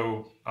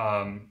 So,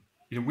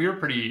 we were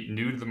pretty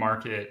new to the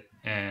market,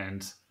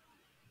 and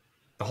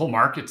the whole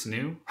market's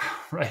new,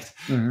 right?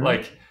 Mm-hmm.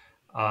 Like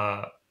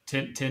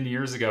 10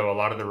 years ago, a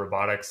lot of the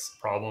robotics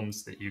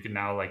problems that you can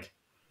now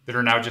that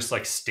are now just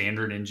like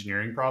standard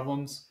engineering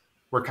problems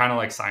were kind of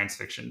like science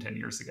fiction 10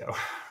 years ago,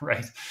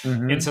 right?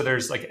 Mm-hmm. And so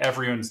there's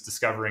everyone's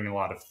discovering a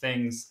lot of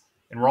things,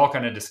 and we're all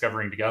kind of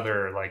discovering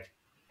together,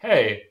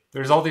 hey,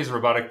 there's all these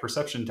robotic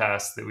perception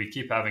tasks that we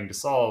keep having to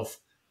solve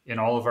in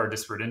all of our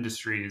disparate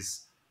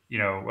industries.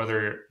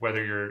 Whether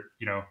you're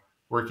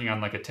working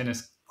on a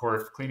tennis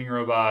court cleaning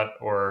robot,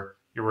 or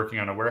you're working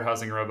on a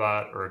warehousing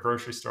robot, or a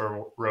grocery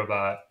store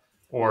robot,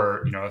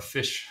 or a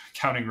fish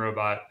counting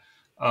robot.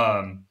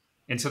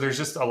 And so there's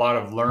just a lot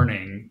of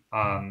learning.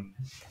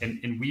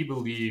 And we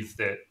believe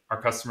that our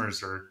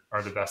customers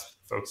are the best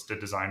folks to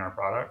design our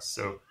products.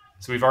 So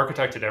we've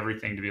architected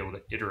everything to be able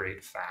to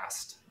iterate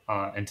fast,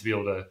 and to be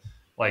able to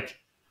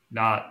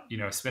not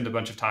spend a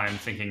bunch of time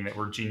thinking that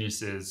we're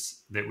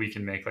geniuses, that we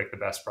can make the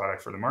best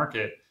product for the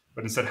market,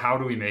 but instead, how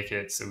do we make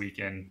it so we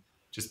can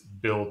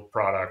just build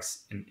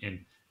products and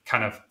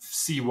kind of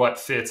see what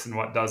fits and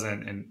what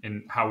doesn't,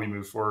 and how we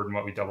move forward and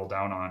what we double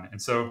down on. And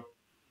so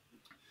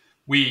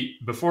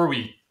before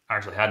we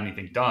actually had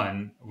anything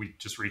done, we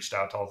just reached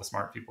out to all the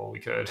smart people we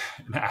could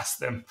and asked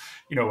them,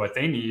 what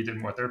they need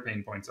and what their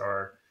pain points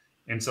are.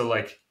 And so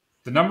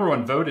the number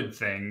one voted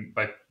thing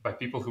by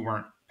people who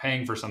weren't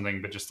paying for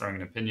something but just throwing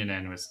an opinion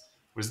in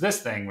was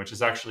this thing, which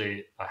is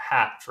actually a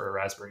hat for a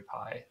Raspberry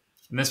Pi.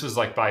 And this was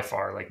by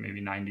far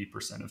maybe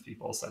 90% of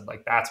people said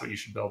that's what you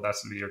should build.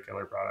 That's gonna be your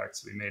killer product.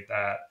 So we made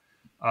that.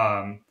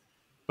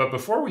 But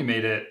before we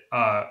made it,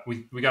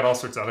 we got all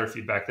sorts of other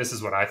feedback. This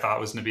is what I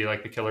thought was gonna be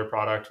the killer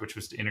product, which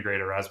was to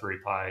integrate a Raspberry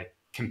Pi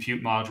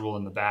compute module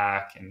in the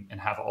back and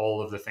have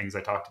all of the things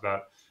I talked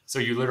about. So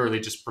you literally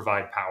just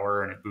provide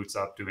power and it boots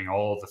up doing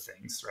all the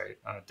things,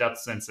 right? Depth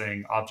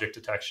sensing, object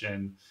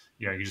detection,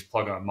 you just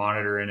plug a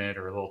monitor in it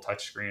or a little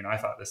touch screen. I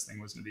thought this thing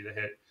was going to be the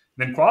hit.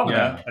 And then Quabana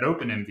Yeah. at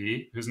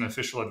OpenMV, who's an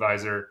official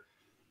advisor,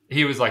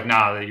 he was like,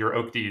 nah, your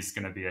OAK-D is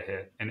going to be a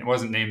hit. And it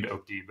wasn't named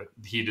OAK-D, but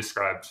he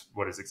described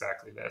what is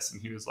exactly this.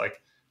 And he was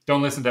like,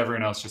 don't listen to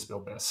everyone else, just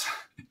build this.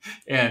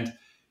 and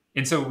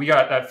so we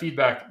got that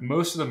feedback.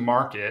 Most of the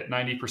market,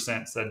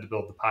 90%, said to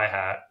build the Pi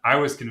Hat. I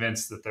was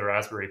convinced that the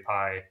Raspberry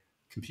Pi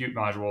compute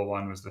module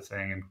one was the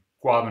thing. And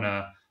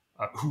Quabana,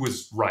 who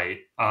was right,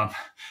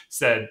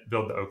 said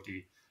build the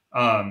OAK-D.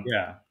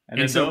 Yeah. And And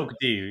then the so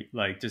OAK-D,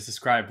 like, just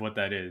describe what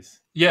that is.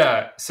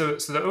 yeah, so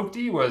the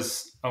OAK-D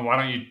was, why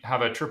don't you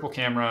have a triple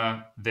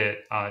camera that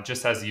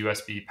just has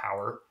USB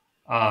power?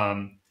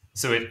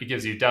 So it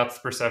gives you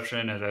depth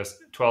perception. It has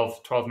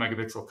 12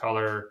 megapixel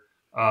color.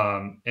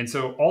 And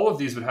so all of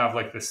these would have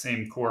like the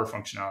same core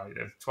functionality.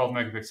 They have 12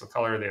 megapixel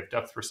color. They have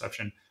depth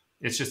perception.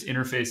 It's just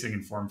interfacing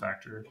and form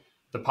factor.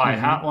 The Pi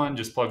Hat one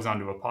just plugs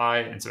onto a Pi.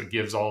 And so it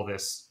gives all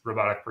this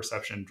robotic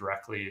perception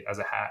directly as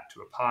a hat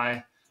to a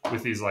Pi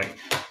with these like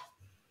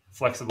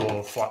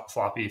flexible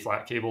floppy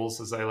flat cables,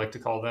 as I like to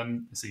call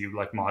them. So you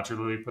like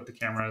modularly put the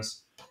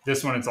cameras.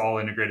 This one, it's all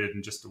integrated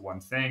in just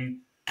one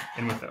thing.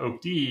 And with the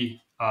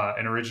OAK-D,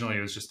 and originally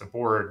it was just a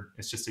board,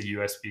 it's just a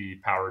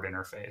USB powered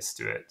interface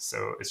to it.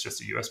 So it's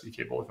just a USB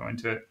cable going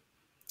to it.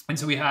 And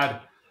so we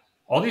had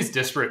all these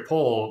disparate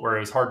pull where it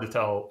was hard to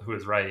tell who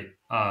was right.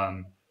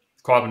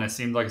 Quabana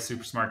seemed like a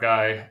super smart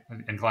guy,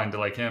 inclined to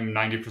like him.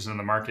 90% of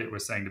the market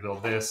was saying to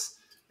build this.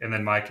 And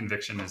then my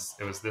conviction is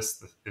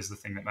this is the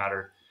thing that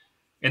mattered.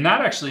 And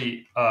that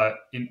actually,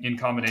 in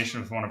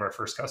combination with one of our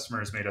first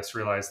customers, made us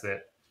realize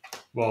that,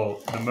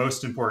 well, the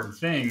most important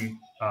thing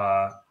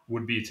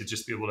would be to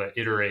just be able to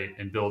iterate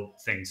and build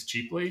things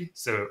cheaply.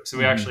 So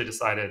we actually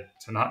decided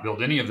to not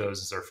build any of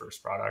those as our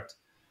first product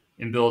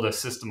and build a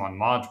system on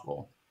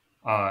module.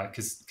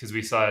 Because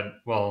we said,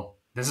 well,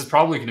 this is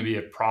probably going to be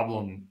a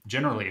problem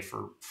generally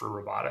for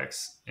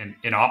robotics. And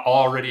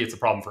already it's a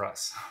problem for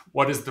us.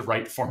 What is the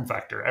right form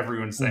factor?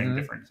 Everyone's saying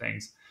different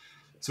things.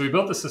 So we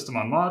built the system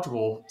on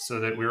module so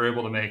that we were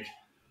able to make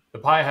the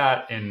Pi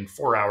Hat in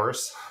 4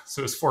 hours. So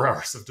it was 4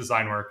 hours of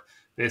design work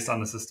based on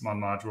the system on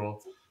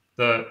module.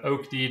 The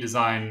OAK-D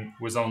design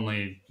was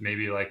only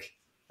maybe like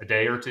a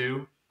day or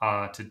two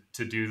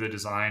to do the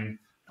design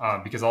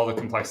because all the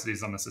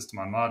complexities on the system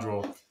on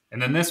module. And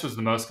then this was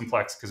the most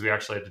complex because we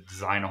actually had to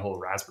design a whole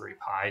Raspberry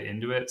Pi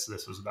into it. So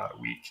this was about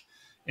a week.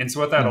 And so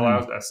what that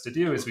allowed us to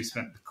do is we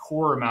spent the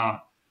core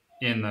amount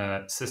in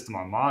the system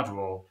on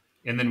module,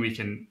 and then we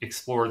can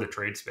explore the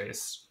trade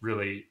space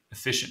really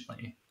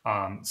efficiently.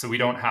 So we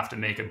don't have to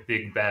make a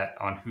big bet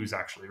on who's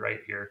actually right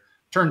here.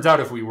 Turns out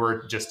if we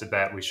were just to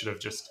bet, we should have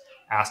just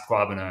asked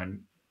Quabana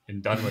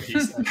and done what he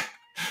said.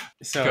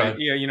 So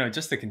yeah,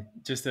 just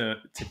to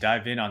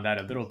dive in on that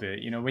a little bit,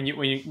 when you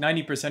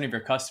 90% of your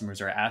customers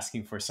are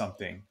asking for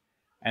something,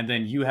 and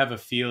then you have a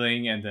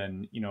feeling, and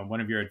then one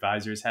of your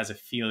advisors has a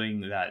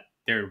feeling that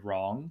they're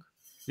wrong.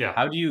 Yeah.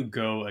 How do you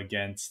go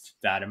against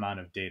that amount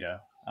of data?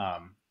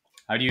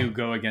 How do you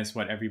go against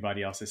what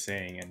everybody else is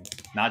saying and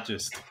not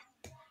just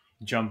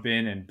jump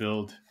in and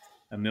build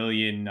a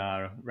million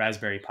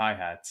Raspberry Pi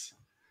hats?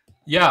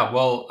 Yeah,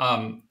 well,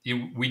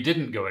 we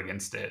didn't go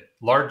against it.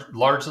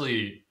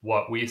 Largely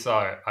what we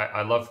saw,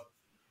 I love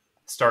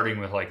starting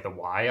with like the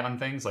why on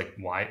things, like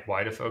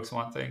why do folks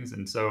want things?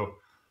 And so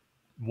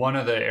one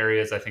of the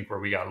areas I think where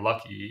we got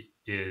lucky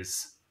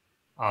is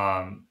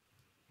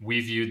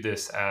we viewed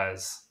this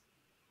as,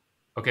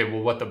 okay,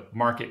 well, what the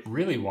market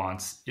really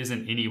wants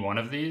isn't any one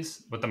of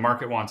these. What the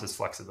market wants is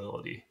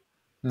flexibility.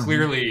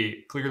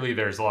 Clearly,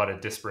 there's a lot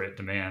of disparate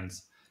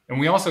demands. And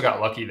we also got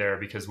lucky there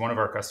because one of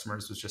our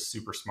customers was just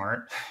super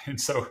smart.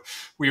 And so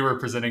we were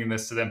presenting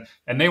this to them.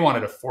 And they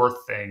wanted a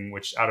fourth thing,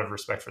 which out of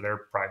respect for their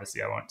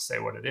privacy, I won't say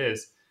what it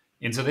is.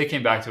 And so they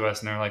came back to us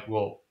and they're like,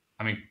 well,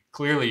 I mean,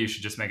 clearly you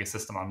should just make a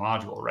system on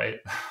module, right?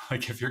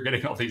 Like if you're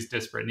getting all these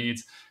disparate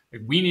needs,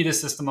 like we need a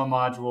system on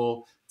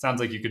module. It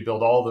sounds like you could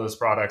build all those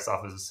products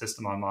off as a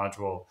system on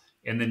module.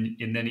 And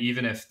then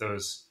even if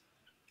those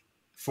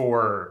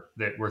 4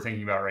 that we're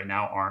thinking about right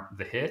now aren't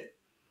the hit,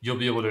 you'll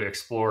be able to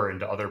explore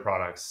into other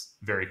products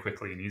very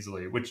quickly and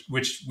easily,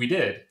 which we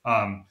did.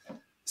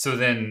 So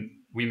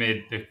then we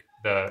made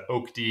the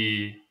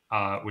OAK-D,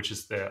 which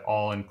is the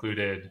all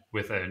included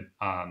with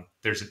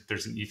there's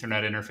an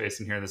Ethernet interface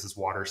in here. This is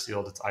water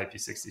sealed. It's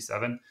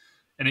IP67,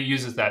 and it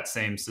uses that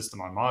same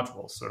system on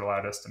module. So it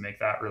allowed us to make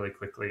that really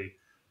quickly.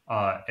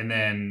 And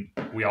then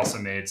we also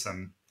made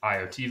some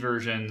IoT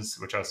versions,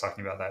 which I was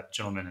talking about that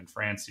gentleman in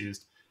France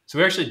used. So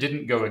we actually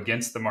didn't go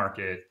against the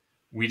market.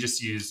 We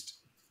just used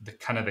the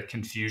kind of the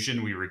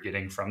confusion we were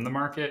getting from the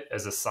market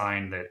as a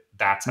sign that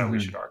that's how we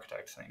should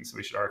architect things.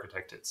 We should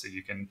architect it so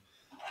you can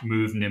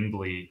move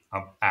nimbly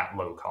at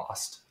low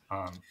cost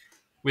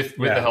with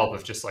the help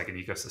of just like an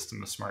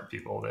ecosystem of smart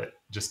people that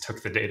just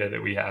took the data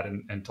that we had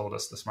and told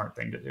us the smart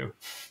thing to do.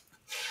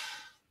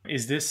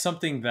 Is this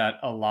something that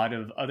a lot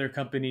of other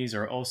companies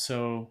are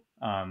also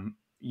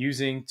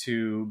using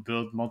to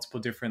build multiple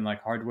different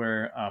like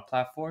hardware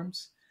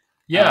platforms?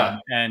 Yeah.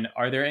 And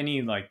are there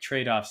any like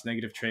trade-offs,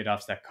 negative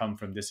trade-offs that come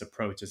from this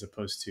approach as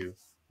opposed to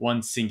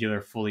one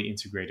singular, fully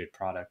integrated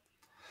product?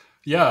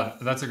 Yeah,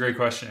 that's a great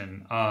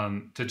question.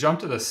 To jump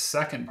to the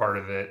second part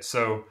of it,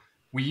 so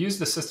we used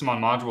the system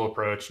on module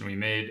approach, and we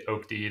made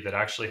OakD that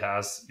actually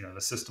has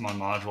the system on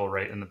module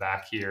right in the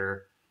back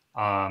here,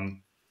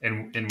 and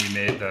we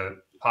made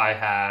the Pi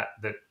hat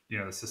that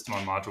the system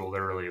on module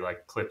literally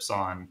like clips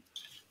on.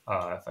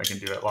 If I can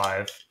do it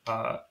live,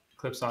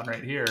 clips on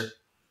right here.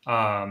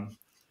 Um,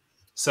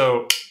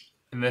 so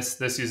and this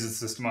uses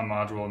the system on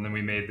module, and then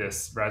we made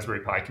this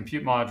Raspberry Pi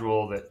compute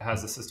module that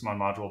has the system on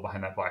module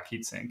behind that black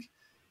heatsink.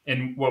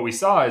 And what we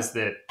saw is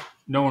that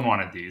no one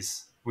wanted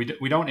these. We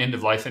don't end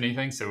of life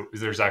anything, so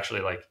there's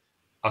actually like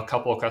a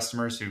couple of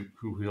customers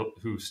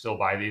who still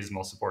buy these, and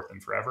we'll support them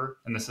forever.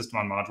 And the system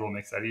on module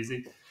makes that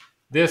easy.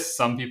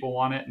 Some people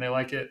want it and they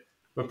like it,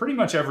 but pretty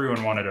much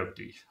everyone wanted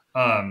OakD.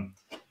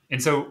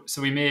 And so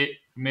we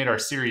made our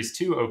Series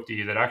 2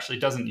 OakD that actually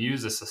doesn't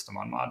use a system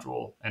on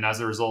module, and as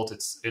a result,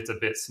 it's a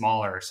bit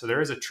smaller. So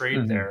there is a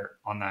trade there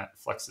on that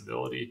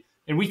flexibility.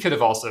 And we could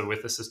have also,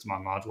 with the system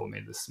on module,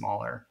 made this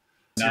smaller.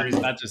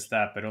 Not just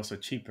that, but also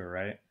cheaper,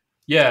 right?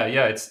 Yeah,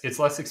 it's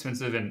less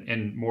expensive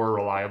and more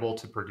reliable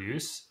to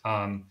produce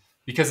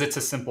because it's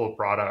a simple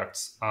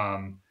product.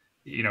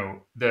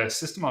 The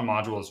system on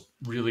module is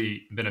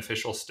really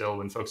beneficial still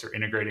when folks are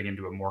integrating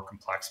into a more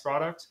complex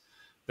product.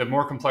 The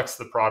more complex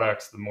the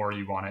product, the more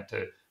you want it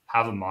to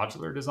have a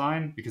modular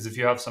design, because if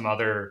you have some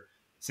other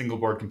single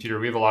board computer,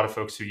 we have a lot of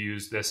folks who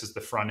use this as the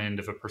front end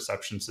of a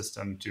perception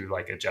system to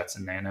like a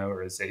Jetson Nano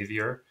or a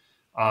Xavier.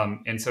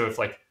 And so if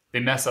like they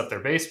mess up their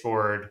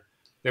baseboard,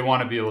 they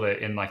want to be able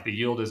to, and like the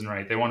yield isn't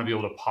right, they want to be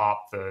able to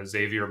pop the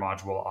Xavier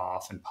module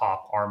off and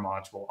pop our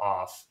module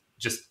off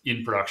just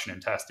in production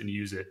and test and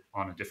use it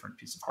on a different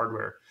piece of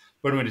hardware.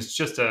 But when it's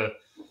just a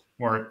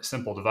more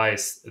simple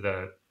device,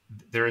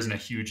 there isn't a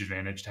huge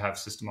advantage to have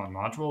system on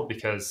module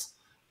because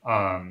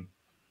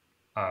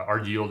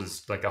our yield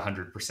is like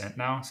 100%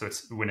 now. So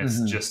it's when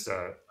it's just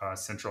a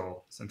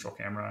central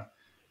camera.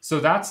 So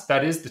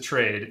that is the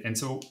trade. And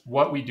so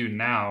what we do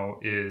now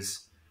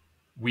is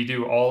we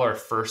do all our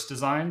first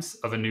designs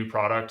of a new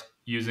product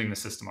using the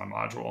system on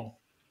module.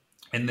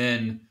 And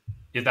then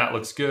if that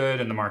looks good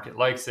and the market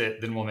likes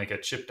it, then we'll make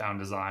a chip down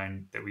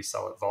design that we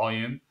sell at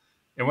volume.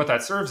 And what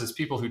that serves is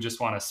people who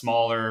just want a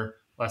smaller,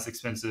 less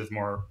expensive,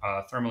 more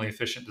thermally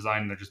efficient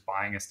design. They're just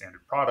buying a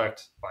standard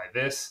product, buy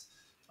this,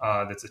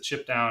 that's a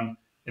chip down.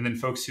 And then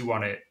folks who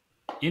want to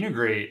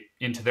integrate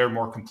into their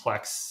more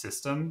complex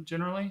system,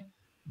 generally,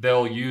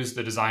 they'll use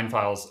the design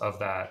files of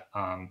that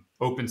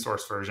open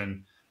source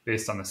version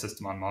based on the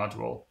system on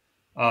module.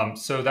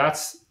 So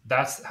that's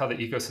how the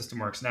ecosystem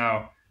works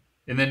now.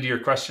 And then to your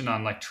question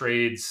on like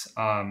trades,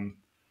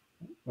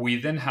 we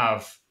then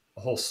have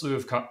a whole slew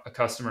of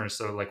customers.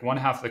 So like one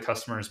half of the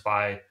customers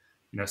buy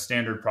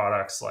standard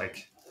products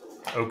like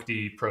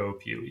OakD Pro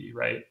PoE,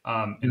 right?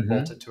 And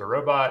bolt it to a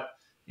robot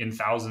in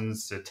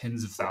thousands to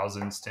tens of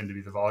thousands tend to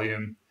be the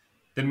volume.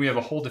 Then we have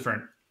a whole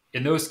different,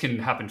 and those can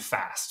happen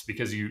fast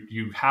because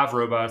you have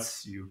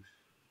robots, you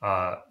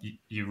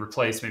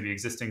replace maybe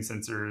existing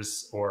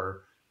sensors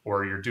or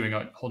you're doing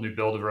a whole new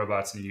build of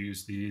robots and you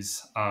use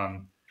these.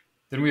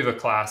 Then we have a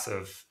class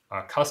of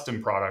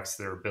custom products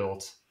that are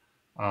built.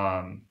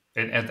 And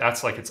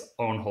that's like its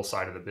own whole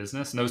side of the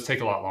business. And those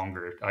take a lot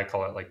longer. I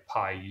call it like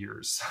Pi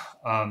years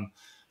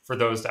for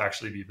those to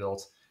actually be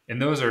built.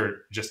 And those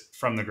are just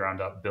from the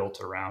ground up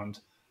built around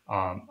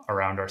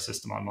our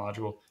system on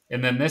module.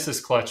 And then this is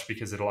clutch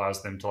because it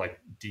allows them to like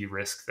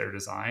de-risk their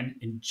design.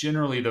 And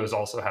generally those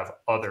also have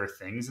other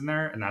things in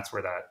there. And that's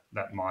where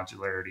that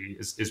modularity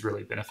is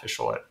really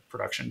beneficial at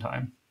production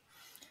time.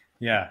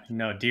 Yeah,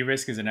 no,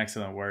 de-risk is an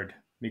excellent word,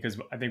 because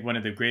I think one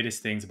of the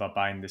greatest things about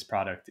buying this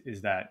product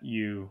is that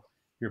you're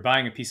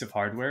buying a piece of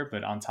hardware,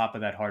 but on top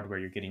of that hardware,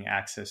 you're getting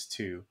access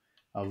to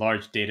a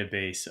large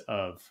database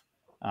of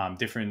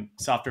different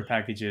software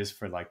packages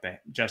for like the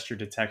gesture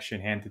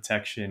detection, hand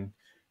detection.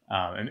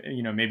 And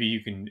maybe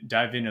you can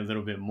dive in a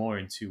little bit more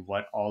into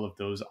what all of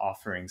those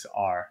offerings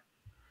are.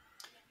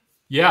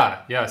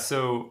 Yeah.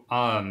 So,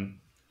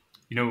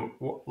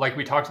 like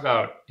we talked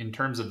about in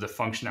terms of the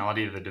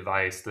functionality of the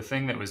device, the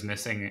thing that was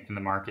missing in the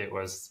market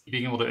was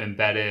being able to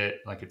embed it,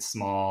 like it's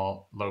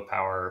small, low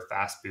power,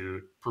 fast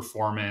boot,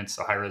 performance,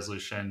 so high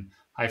resolution,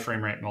 high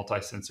frame rate,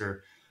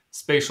 multi-sensor,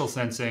 spatial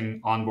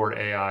sensing, onboard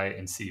AI,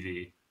 and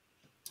CV.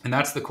 And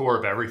that's the core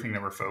of everything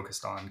that we're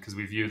focused on because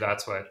we view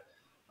that's what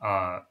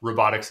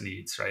robotics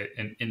needs, right?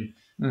 And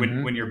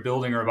when you're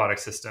building a robotic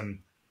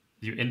system,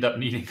 you end up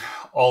needing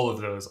all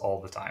of those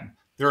all the time.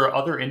 There are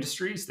other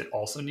industries that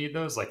also need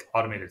those, like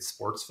automated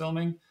sports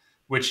filming,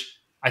 which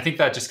I think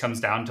that just comes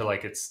down to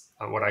like it's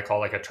what I call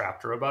like a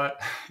trapped robot.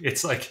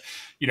 It's like,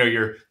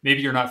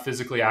 you're not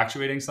physically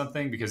actuating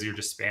something because you're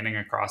just spanning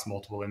across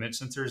multiple image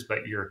sensors,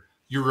 but you're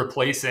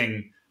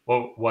replacing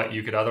what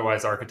you could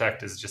otherwise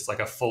architect as just like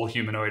a full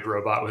humanoid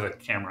robot with a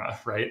camera,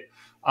 right?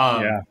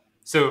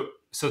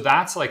 So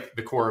that's like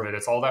the core of it.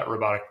 It's all that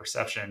robotic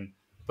perception.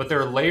 but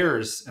there are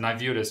layers, and I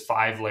view it as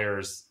 5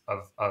 layers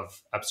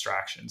of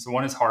abstraction. So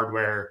one is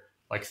hardware,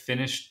 like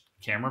finished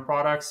camera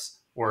products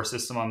or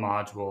system on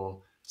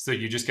module. So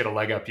you just get a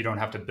leg up. You don't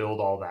have to build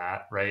all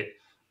that, right?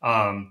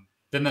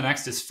 Then the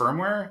next is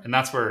firmware, and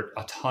that's where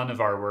a ton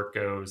of our work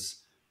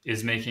goes,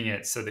 is making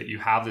it so that you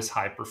have this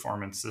high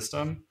performance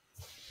system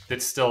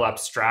that's still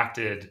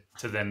abstracted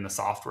to then the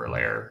software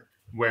layer,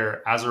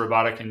 where as a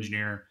robotic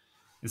engineer,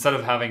 instead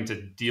of having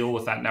to deal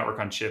with that network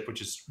on chip,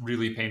 which is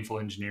really painful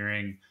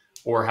engineering,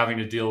 or having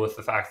to deal with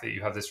the fact that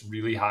you have this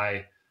really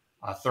high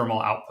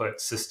thermal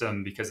output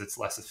system because it's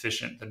less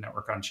efficient than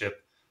network on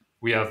chip,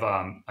 we have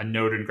a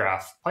node and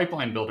graph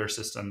pipeline builder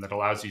system that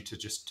allows you to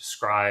just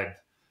describe,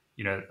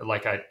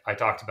 like I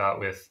talked about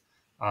with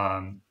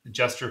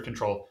gesture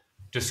control,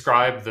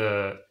 describe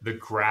the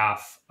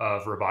graph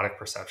of robotic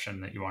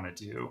perception that you want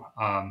to do.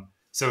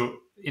 So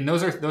in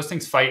those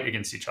things fight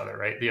against each other,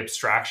 right? The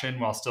abstraction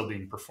while still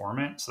being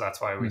performant. So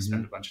that's why we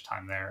spend a bunch of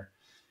time there.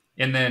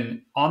 And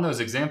then on those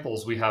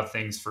examples, we have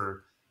things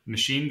for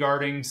machine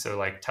guarding. So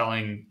like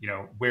telling,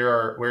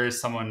 where is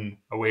someone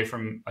away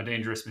from a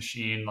dangerous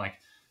machine, like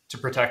to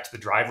protect the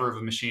driver of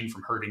a machine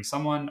from hurting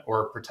someone,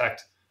 or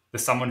protect the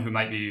someone who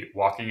might be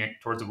walking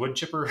towards a wood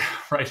chipper,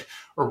 right?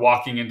 Or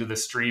walking into the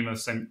stream of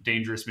some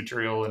dangerous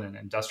material in an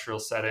industrial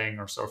setting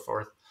or so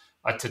forth,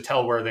 to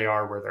tell where they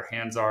are, where their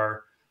hands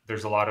are.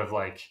 There's a lot of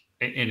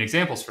in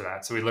examples for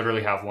that. So we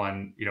literally have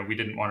one, we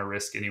didn't want to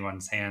risk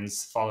anyone's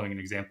hands following an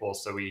example.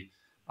 So we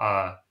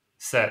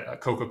set a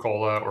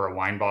Coca-Cola or a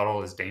wine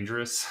bottle as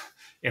dangerous.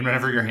 And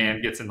whenever your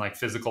hand gets in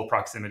physical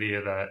proximity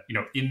of the,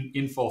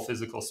 in full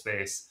physical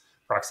space,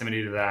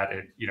 proximity to that,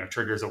 it,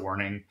 triggers a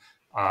warning.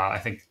 I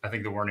think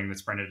the warning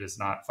that's printed is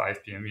not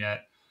 5 p.m.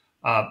 yet.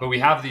 But we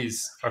have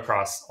these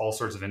across all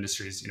sorts of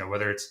industries,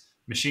 whether it's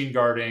machine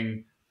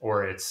guarding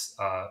or it's,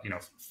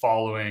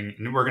 following.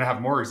 And we're going to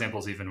have more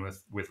examples even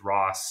with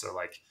Ross. So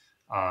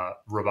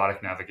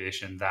robotic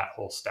navigation, that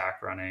whole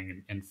stack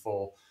running in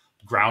full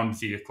ground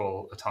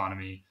vehicle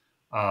autonomy.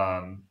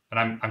 And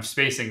I'm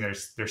spacing,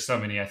 there's so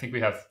many. I think we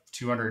have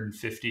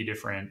 250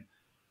 different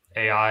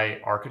AI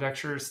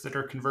architectures that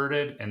are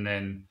converted, and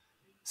then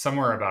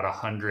somewhere about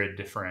 100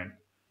 different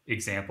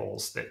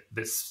examples that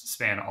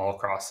span all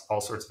across all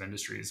sorts of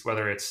industries,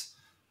 whether it's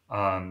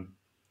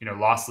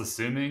lossless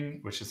zooming,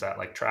 which is that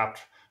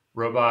trapped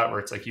robot where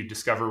it's you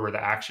discover where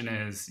the action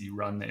is, you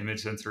run the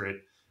image sensor at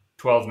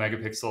 12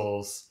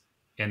 megapixels,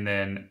 and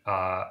then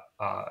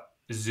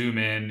zoom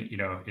in,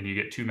 and you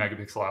get 2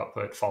 megapixel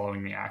output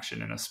following the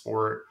action in a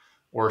sport.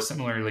 Or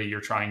similarly, you're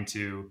trying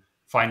to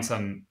find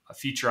a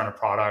feature on a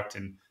product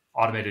in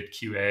automated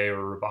QA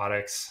or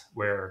robotics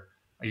where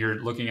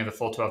you're looking at the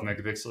full 12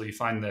 megapixel, you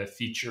find the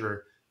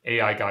feature,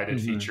 AI guided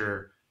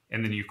feature,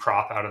 and then you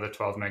crop out of the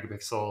 12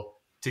 megapixel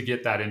to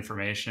get that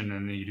information.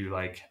 And then you do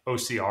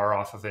OCR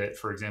off of it.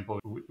 For example,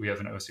 we have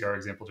an OCR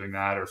example doing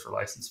that, or for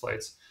license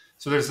plates.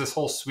 So there's this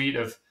whole suite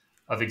of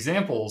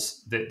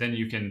examples that then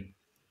you can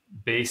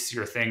base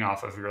your thing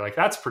off of. You're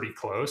that's pretty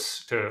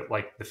close to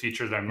the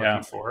feature that I'm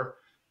looking for.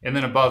 And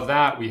then above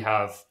that, we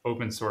have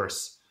open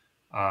source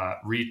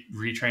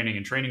retraining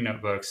and training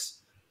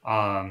notebooks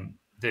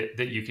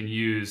that you can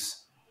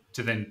use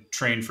to then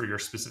train for your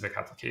specific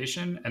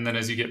application. And then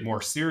as you get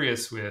more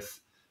serious with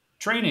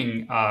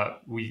training,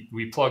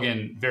 we plug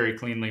in very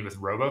cleanly with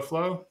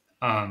RoboFlow,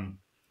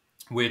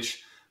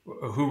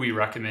 who we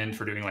recommend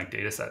for doing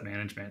data set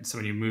management. So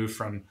when you move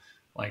from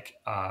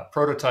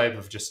prototype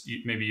of just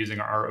maybe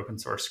using our open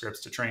source scripts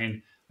to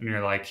train,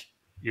 and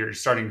you're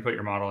starting to put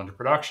your model into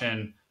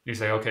production, you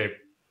say, okay,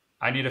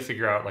 I need to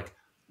figure out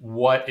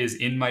what is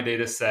in my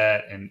data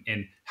set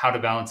and how to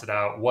balance it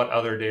out, what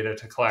other data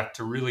to collect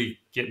to really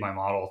get my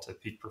model to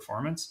peak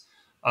performance.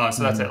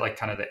 So that's at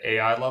kind of the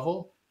AI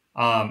level.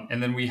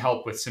 And then we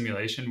help with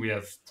simulation. We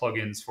have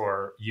plugins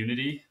for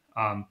Unity.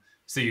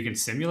 So you can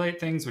simulate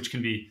things, which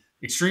can be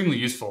extremely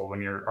useful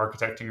when you're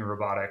architecting a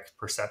robotic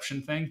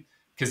perception thing.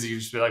 Because you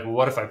just be well,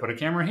 what if I put a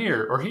camera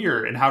here or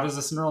here? And how does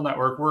this neural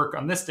network work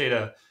on this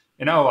data?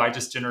 And I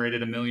just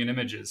generated 1 million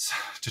images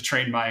to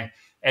train my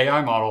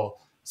AI model,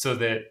 so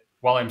that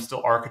while I'm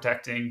still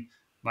architecting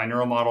my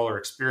neural model or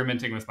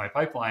experimenting with my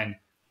pipeline,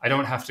 I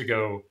don't have to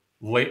go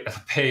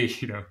pay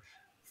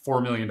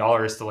 $4 million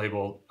to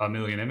label 1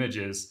 million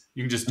images.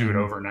 You can just do it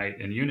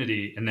overnight in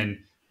Unity and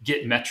then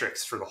get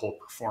metrics for the whole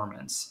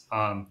performance.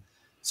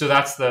 So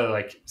that's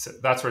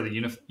that's where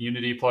the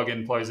Unity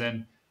plugin plugs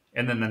in.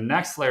 And then the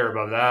next layer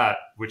above that,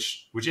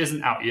 which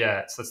isn't out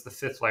yet, so that's the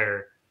 5th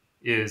layer,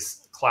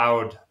 is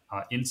cloud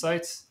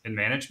insights and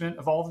management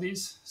of all of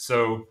these.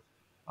 So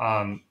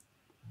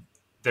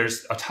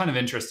there's a ton of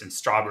interest in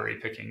strawberry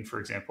picking,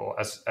 for example,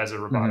 as a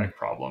robotic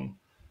problem.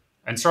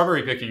 And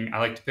strawberry picking, I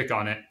like to pick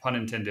on it, pun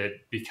intended,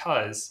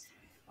 because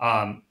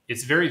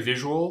it's very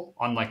visual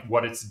on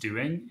what it's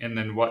doing and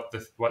then what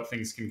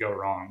things can go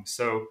wrong.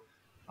 So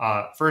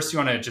first you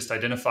want to just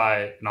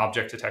identify an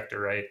object detector,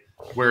 right?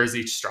 Where is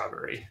each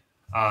strawberry?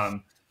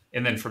 And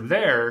then from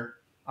there,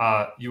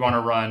 you want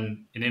to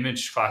run an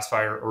image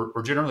classifier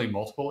or generally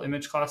multiple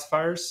image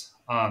classifiers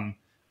that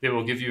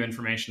will give you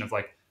information of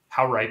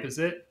how ripe is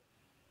it?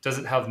 Does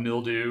it have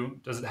mildew?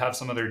 Does it have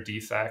some other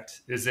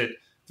defect? Is it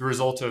the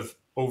result of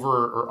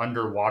over or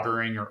under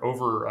watering, or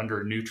over or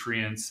under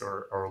nutrients,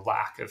 or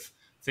lack of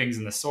things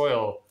in the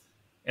soil?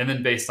 And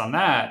then based on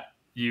that,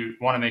 you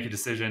want to make a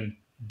decision.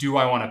 Do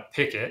I want to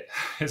pick it?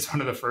 Is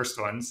one of the first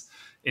ones.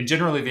 And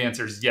generally the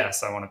answer is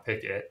yes, I want to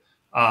pick it.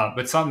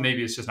 But some,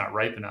 maybe it's just not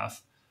ripe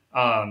enough.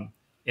 And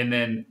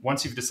then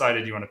once you've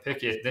decided you want to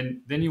pick it,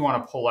 then you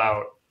want to pull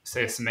out,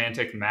 say, a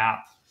semantic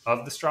map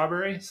of the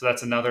strawberry. So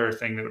that's another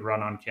thing that would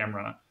run on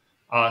camera,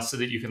 so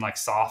that you can like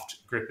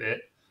soft grip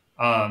it.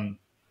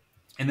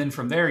 And then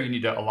from there, you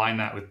need to align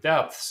that with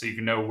depth, so you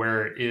can know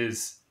where it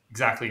is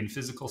exactly in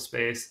physical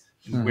space,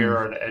 and where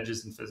are the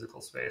edges in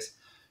physical space.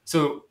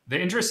 So the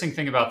interesting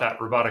thing about that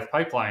robotic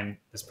pipeline,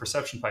 this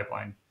perception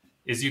pipeline,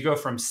 is you go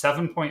from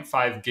 7.5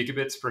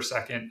 gigabits per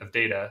second of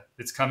data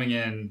that's coming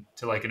in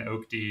to like an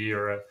OAK-D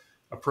or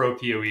a Pro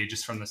PoE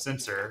just from the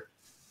sensor.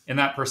 And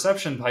that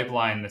perception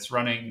pipeline that's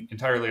running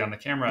entirely on the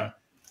camera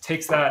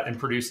takes that and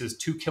produces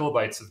 2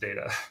 kilobytes of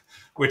data,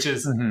 which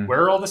is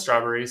where are all the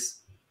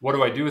strawberries? What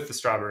do I do with the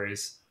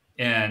strawberries?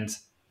 And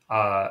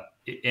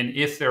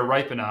if they're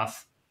ripe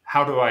enough,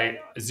 how do I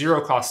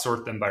zero cost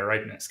sort them by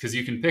ripeness? Because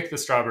you can pick the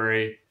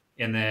strawberry,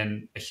 and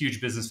then a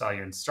huge business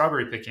value in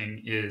strawberry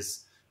picking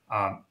is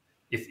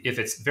if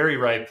it's very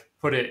ripe,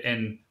 put it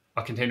in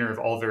a container of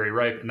all very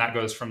ripe, and that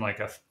goes from like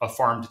a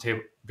farm to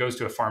table, goes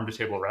to a farm to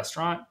table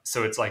restaurant.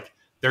 So it's like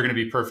they're going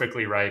to be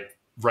perfectly ripe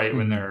right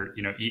when they're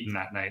eaten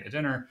that night at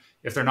dinner.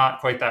 If they're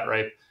not quite that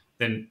ripe,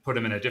 then put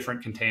them in a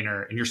different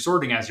container, and you're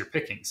sorting as you're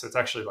picking. So it's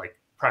actually like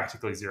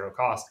practically zero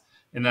cost.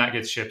 And that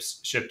gets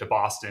shipped to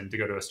Boston to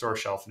go to a store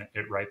shelf, and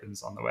it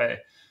ripens on the way.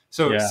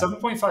 So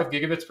 7.5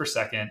 gigabits per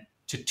second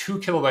to 2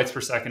 kilobytes per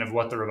second of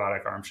what the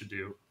robotic arm should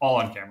do, all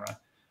on camera.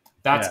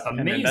 That's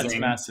amazing. That's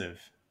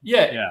massive.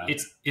 Yeah.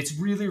 It's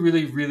really,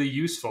 really, really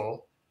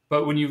useful.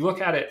 But when you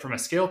look at it from a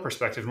scale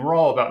perspective, and we're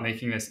all about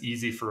making this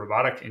easy for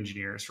robotic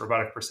engineers,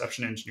 robotic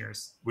perception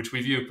engineers, which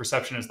we view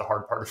perception as the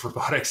hard part of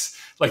robotics,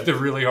 like the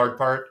really hard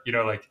part,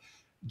 like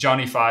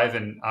Johnny Five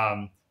and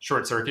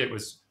Short Circuit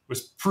was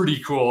pretty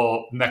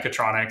cool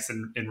mechatronics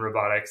and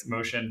robotics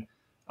motion.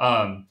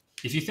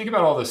 If you think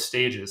about all those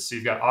stages, so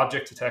you've got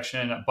object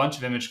detection, a bunch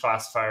of image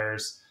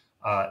classifiers,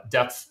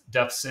 depth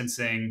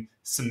sensing,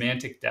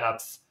 semantic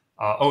depth,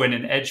 and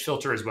an edge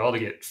filter as well to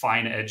get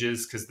fine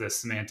edges, because the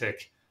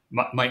semantic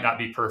might not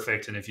be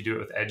perfect. And if you do it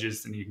with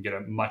edges, then you can get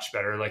a much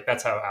better, like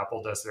that's how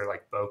Apple does their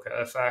like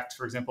bokeh effect,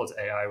 for example. It's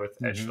AI with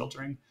edge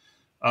filtering,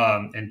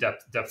 and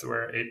depth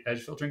aware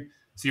edge filtering.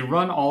 So you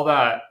run all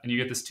that and you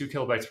get this 2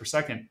 kilobytes per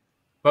second.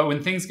 But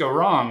when things go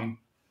wrong,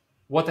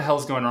 what the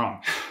hell's going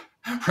wrong?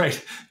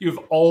 Right? You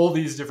have all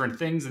these different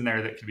things in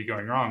there that could be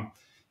going wrong.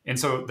 And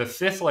so the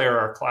fifth layer,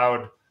 our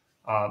cloud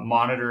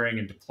monitoring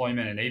and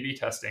deployment and A/B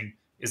testing,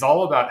 is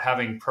all about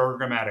having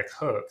programmatic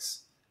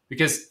hooks.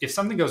 Because if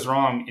something goes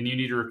wrong and you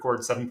need to record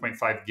 7.5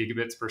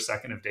 gigabits per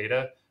second of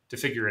data to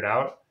figure it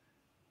out,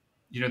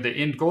 the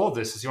end goal of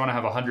this is you want to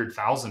have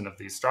 100,000 of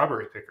these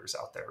strawberry pickers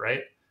out there,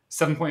 right?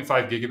 7.5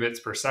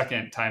 gigabits per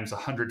second times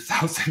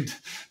 100,000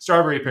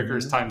 strawberry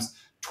pickers times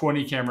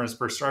 20 cameras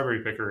per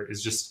strawberry picker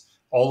is just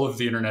all of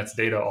the internet's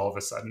data all of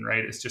a sudden,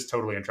 right? It's just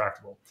totally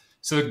intractable.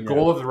 So the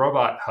goal of the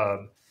Robot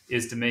Hub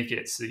is to make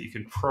it so that you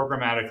can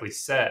programmatically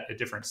set at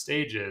different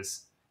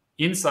stages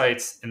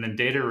insights and then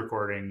data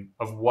recording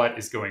of what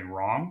is going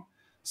wrong,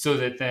 so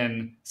that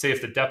then, say if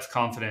the depth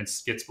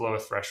confidence gets below a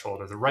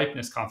threshold or the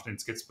ripeness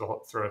confidence gets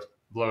below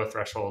a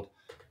threshold,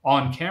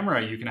 on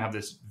camera you can have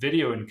this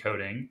video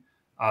encoding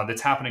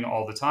that's happening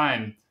all the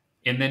time,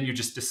 and then you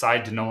just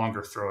decide to no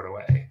longer throw it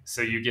away.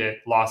 So you get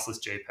lossless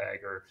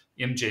JPEG or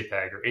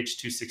MJPEG or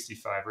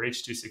H265 or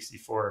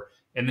H264,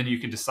 and then you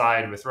can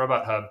decide with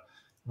Robot Hub,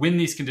 when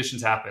these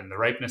conditions happen, the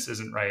ripeness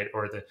isn't right,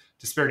 or the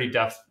disparity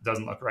depth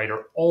doesn't look right,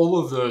 or all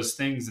of those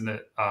things in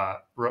the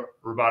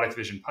robotic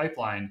vision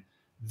pipeline,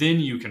 then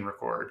you can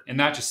record. And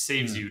that just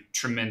saves you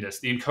tremendous.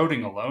 The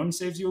encoding alone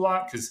saves you a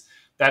lot, because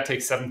that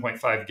takes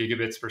 7.5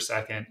 gigabits per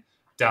second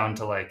down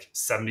to like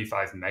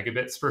 75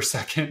 megabits per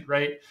second,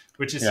 right?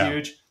 Which is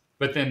huge.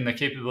 But then the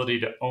capability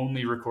to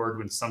only record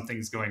when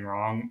something's going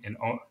wrong, and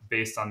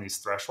based on these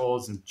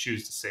thresholds, and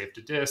choose to save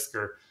to disk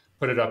or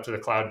put it up to the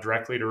cloud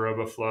directly to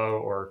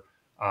RoboFlow, or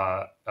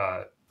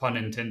pun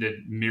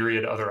intended,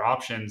 myriad other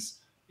options,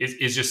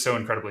 is just so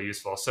incredibly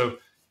useful. So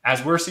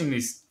as we're seeing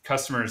these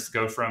customers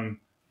go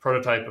from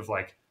prototype of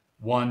like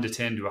 1 to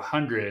 10 to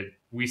 100,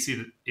 we see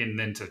that, and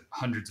then to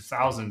hundreds of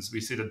thousands, we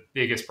see the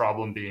biggest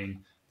problem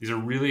being these are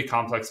really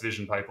complex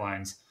vision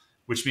pipelines,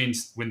 which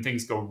means when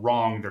things go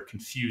wrong, they're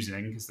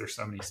confusing because there's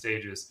so many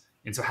stages.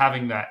 And so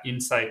having that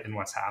insight in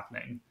what's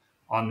happening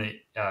on the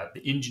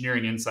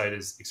engineering insight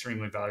is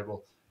extremely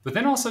valuable. But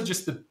then also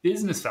just the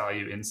business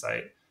value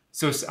insight.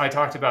 So I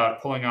talked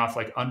about pulling off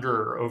like under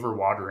or over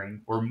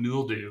watering or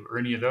mildew or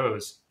any of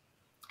those.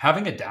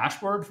 Having a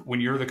dashboard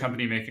when you're the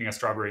company making a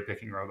strawberry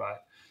picking robot,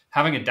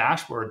 having a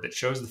dashboard that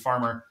shows the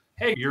farmer,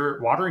 hey,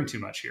 you're watering too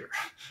much here,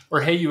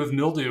 or hey, you have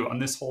mildew on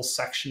this whole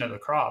section of the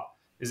crop,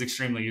 is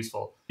extremely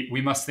useful.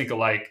 We must think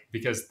alike,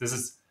 because this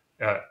is,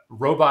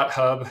 Robot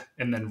Hub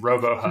and then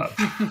Robo Hub.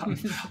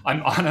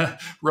 I'm on a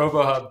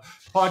Robo Hub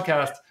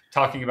podcast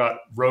talking about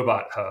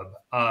Robot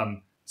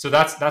Hub. So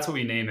that's what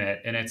we name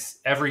it, and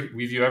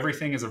we view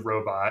everything as a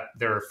robot.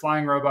 There are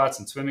flying robots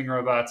and swimming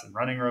robots and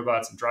running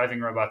robots and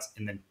driving robots,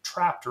 and then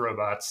trapped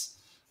robots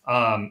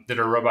that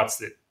are robots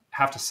that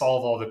have to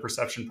solve all the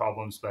perception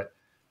problems, but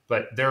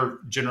they're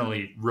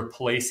generally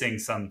replacing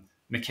some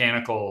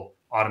mechanical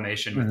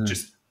automation with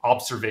just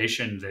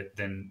observation that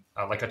then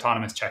like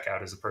autonomous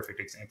checkout is a perfect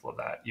example of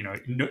that.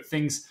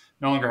 Things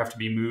no longer have to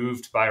be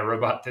moved by a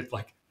robot that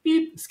like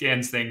beep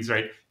scans things,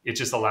 right? It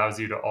just allows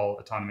you to all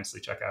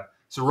autonomously check out.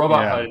 So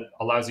Robot HUD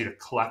allows you to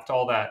collect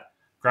all that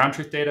ground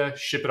truth data,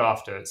 ship it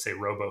off to say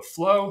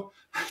RoboFlow.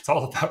 It's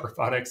all about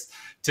robotics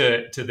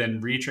to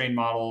then retrain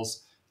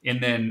models,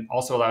 and then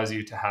also allows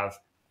you to have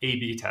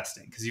A/B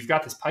testing, because you've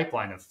got this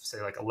pipeline of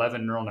say like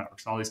 11 neural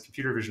networks and all these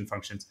computer vision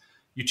functions.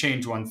 You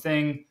change one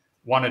thing,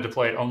 want to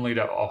deploy it only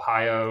to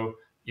Ohio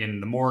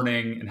in the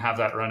morning and have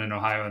that run in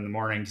Ohio in the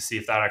morning to see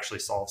if that actually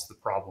solves the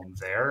problem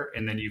there.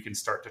 And then you can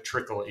start to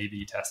trickle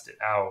A/B test it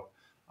out.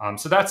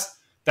 So that's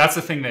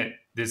the thing that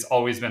has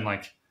always been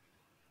like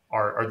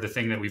are the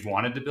thing that we've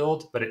wanted to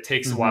build, but it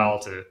takes a while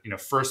to,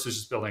 first was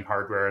just building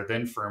hardware,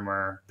 then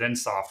firmware, then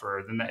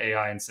software, then the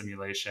AI and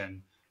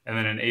simulation. And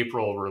then in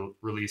April, we're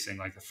releasing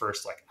like the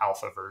first like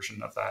alpha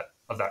version of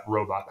that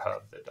Robot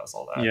Hub that does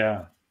all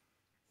that.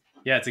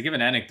 Yeah, to give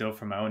an anecdote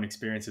from my own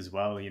experience as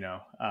well,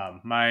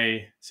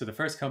 the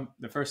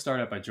first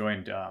startup I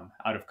joined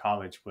out of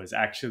college was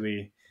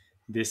actually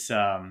this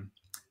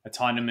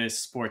autonomous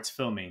sports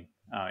filming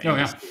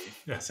industry.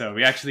 Yeah. So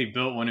we actually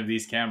built one of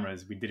these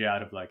cameras. We did it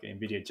out of like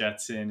NVIDIA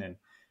Jetson and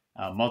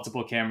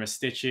multiple camera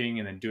stitching,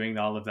 and then doing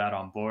all of that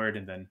on board,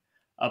 and then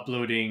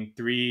uploading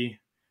 3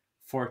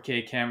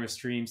 4K camera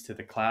streams to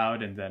the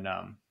cloud, and then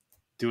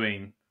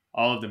doing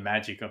all of the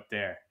magic up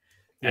there.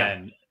 Yeah.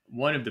 And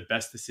one of the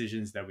best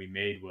decisions that we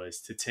made was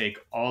to take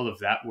all of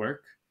that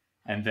work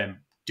and then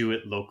do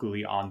it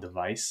locally on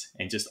device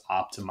and just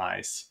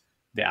optimize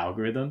the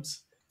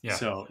algorithms. Yeah.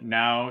 So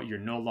now you're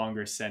no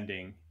longer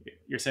sending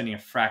a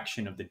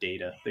fraction of the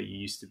data that you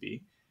used to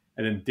be.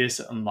 And then this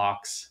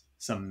unlocks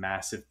some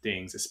massive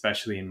things,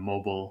 especially in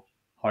mobile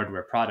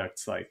hardware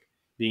products, like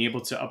being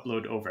able to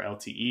upload over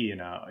LTE in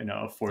an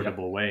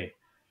affordable way.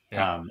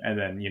 Yeah. And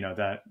then,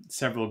 that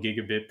several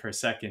gigabit per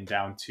second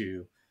down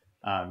to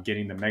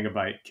getting the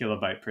megabyte,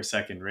 kilobyte per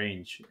second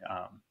range.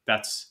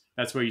 That's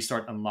where you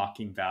start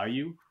unlocking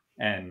value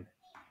and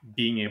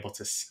being able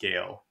to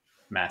scale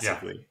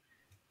massively.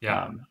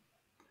 Yeah.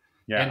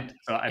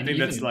 So I think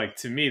that's like,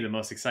 to me, the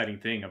most exciting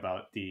thing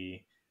about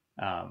the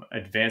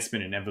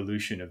advancement and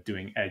evolution of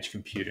doing edge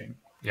computing.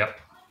 Yep.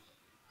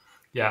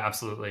 Yeah,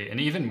 absolutely. And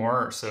even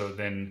more so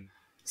than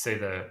say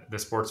the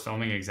sports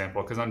filming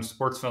example, because on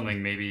sports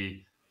filming,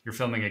 maybe you're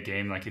filming a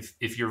game. Like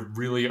if you're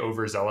really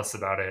overzealous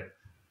about it,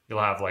 you'll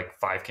have like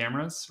 5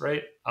 cameras,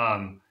 right?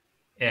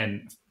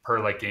 And per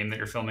like game that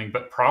you're filming,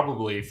 but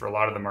probably for a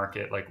lot of the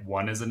market, like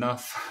 1 is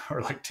enough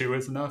or like 2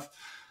 is enough.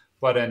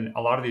 But in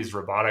a lot of these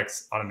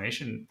robotics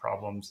automation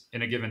problems,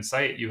 in a given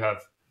site, you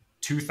have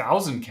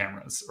 2,000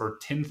 cameras or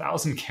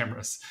 10,000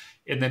 cameras.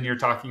 And then you're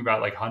talking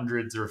about like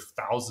hundreds or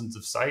thousands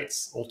of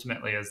sites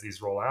ultimately as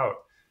these roll out.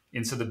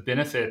 And so the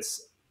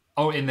benefits,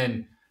 and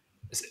then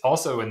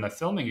also in the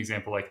filming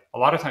example, like a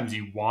lot of times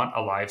you want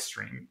a live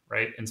stream,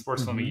 right? In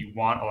sports filming, you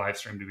want a live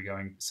stream to be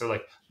going. So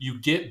like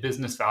you get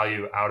business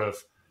value out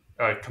of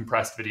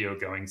compressed video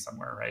going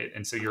somewhere, right?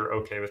 And so you're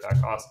okay with that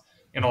cost.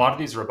 In a lot of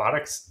these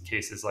robotics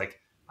cases,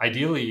 like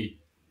ideally,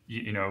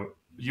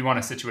 you want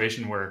a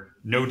situation where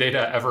no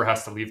data ever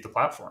has to leave the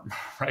platform,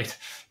 right?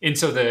 And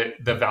so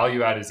the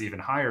value add is even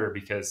higher,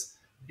 because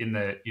in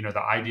the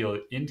ideal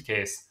end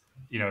case,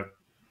 with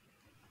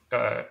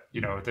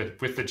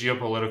the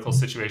geopolitical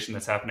situation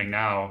that's happening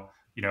now,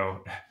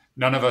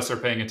 none of us are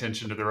paying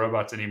attention to the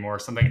robots anymore.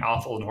 Something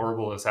awful and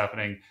horrible is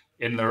happening,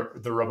 in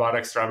the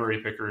robotic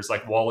strawberry pickers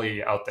like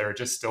Wall-E out there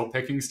just still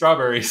picking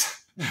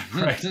strawberries,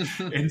 right?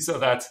 And so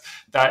that's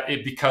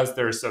because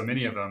there's so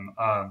many of them.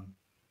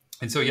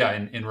 And so, yeah,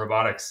 in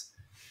robotics,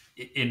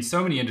 in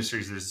so many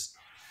industries,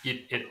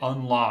 it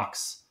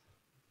unlocks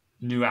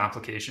new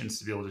applications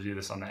to be able to do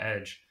this on the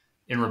edge.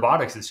 In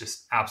robotics, it's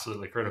just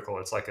absolutely critical.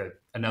 It's like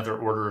another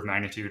order of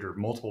magnitude or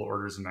multiple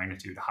orders of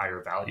magnitude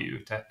higher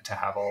value to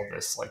have all of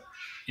this like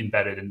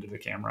embedded into the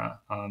camera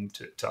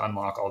to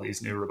unlock all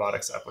these new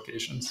robotics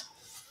applications.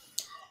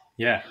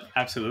 Yeah,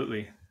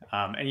 absolutely.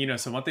 And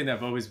so one thing that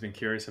I've always been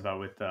curious about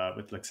with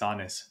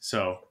Luxonis,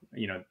 so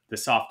the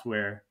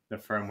software, the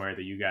firmware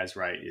that you guys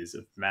write is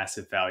of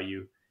massive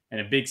value and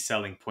a big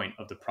selling point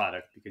of the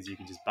product, because you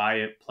can just buy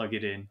it, plug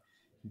it in,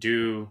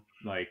 do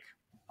like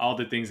all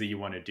the things that you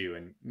want to do,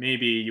 and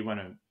maybe you want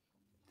to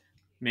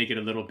make it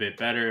a little bit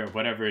better or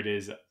whatever it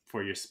is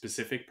for your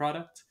specific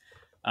product,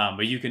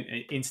 but you can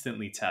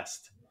instantly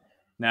test.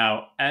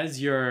 Now,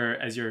 as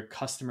your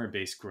customer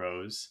base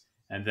grows,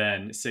 and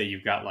then say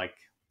you've got like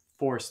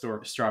 4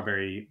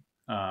 strawberry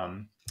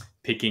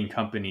picking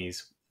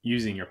companies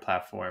using your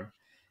platform,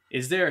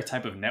 is there a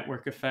type of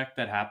network effect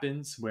that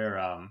happens where,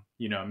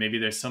 maybe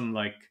there's some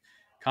like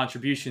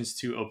contributions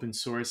to open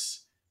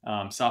source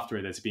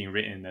software that's being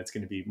written that's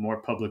going to be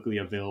more publicly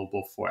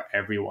available for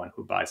everyone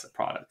who buys the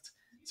product.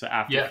 So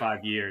after Yeah.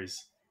 5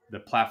 years, the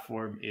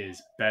platform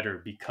is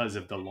better because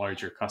of the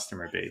larger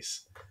customer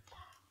base.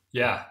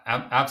 Yeah,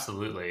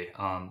 absolutely.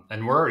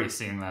 And we're already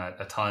seeing that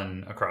a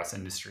ton across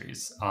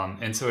industries.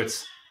 And so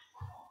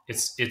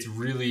it's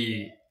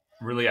really,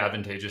 really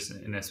advantageous,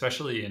 and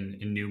especially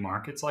in new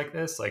markets like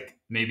this, like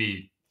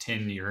maybe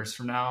 10 years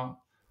from now,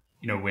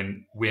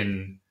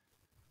 when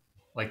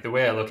like the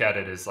way I look at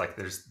it is like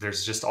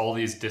there's just all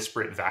these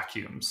disparate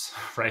vacuums,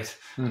 right?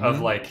 Of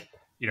Mm-hmm. like,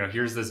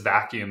 here's this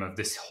vacuum of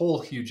this whole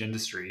huge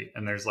industry,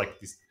 and there's like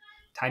these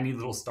tiny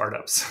little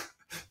startups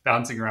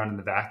bouncing around in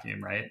the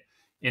vacuum, right?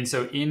 And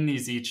so in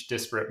these each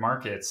disparate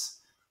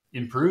markets,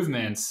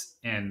 improvements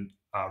and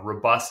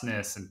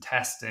robustness and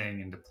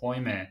testing and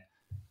deployment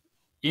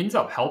ends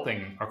up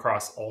helping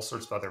across all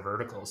sorts of other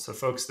verticals. So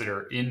folks that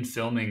are in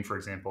filming, for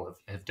example,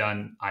 have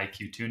done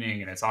IQ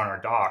tuning, and it's on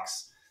our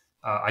docs.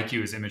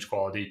 IQ is image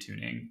quality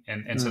tuning.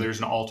 And so there's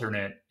an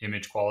alternate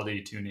image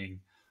quality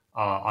tuning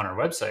on our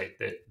website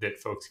that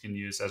folks can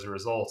use as a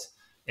result,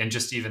 and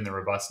just even the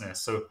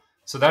robustness.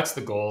 So that's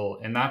the goal.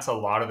 And that's a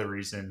lot of the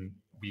reason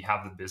we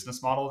have the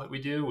business model that we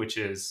do, which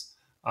is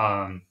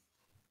I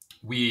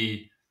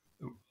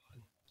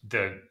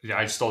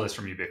stole this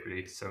from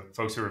Ubiquiti. So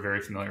folks who are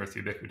very familiar with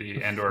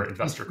Ubiquiti and or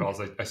investor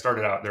calls, I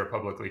started out, they're a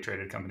publicly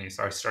traded company.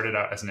 So I started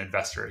out as an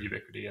investor at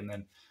Ubiquiti and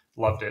then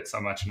loved it so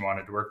much and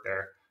wanted to work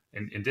there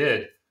and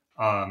did.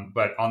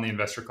 But on the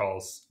investor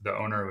calls, the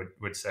owner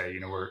would say,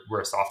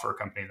 we're a software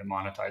company that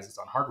monetizes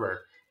on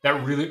hardware.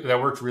 That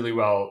worked really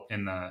well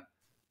in the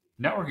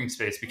networking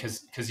space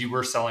because you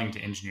were selling to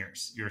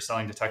engineers, you were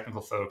selling to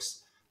technical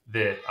folks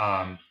that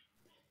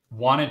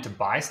wanted to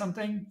buy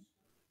something,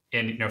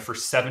 and for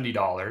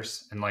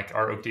 $70, and like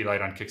our Oak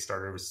Light on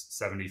Kickstarter was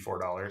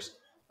 $74,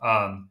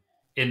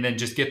 and then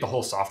just get the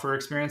whole software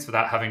experience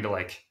without having to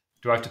like,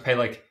 do I have to pay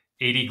like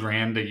 80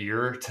 grand a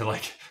year to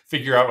like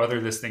figure out whether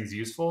this thing's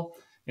useful?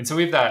 And so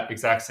we have that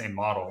exact same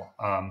model,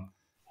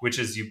 which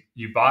is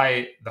you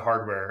buy the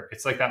hardware.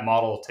 It's like that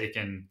model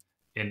taken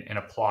and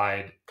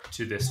applied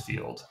to this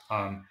field.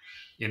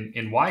 In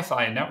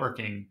Wi-Fi and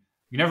networking,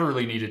 you never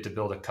really needed to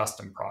build a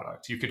custom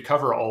product. You could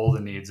cover all the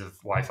needs of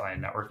Wi-Fi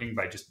and networking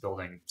by just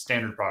building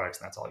standard products,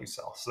 and that's all you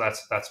sell. So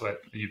that's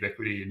what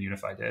Ubiquiti and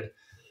Unify did.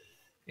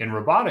 In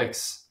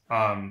robotics,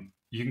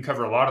 you can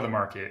cover a lot of the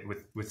market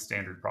with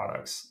standard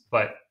products.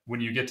 But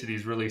when you get to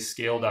these really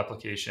scaled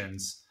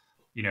applications,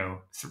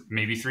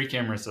 maybe 3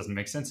 cameras doesn't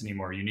make sense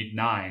anymore. You need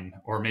 9,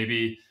 or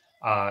maybe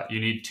you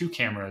need 2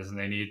 cameras and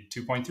they need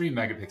 2.3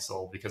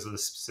 megapixel because of the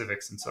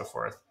specifics and so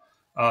forth.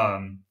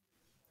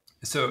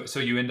 So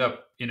you end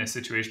up in a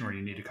situation where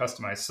you need to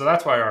customize. So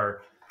that's why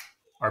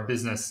our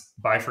business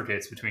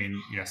bifurcates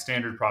between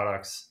standard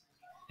products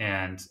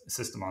and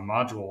system on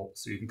module,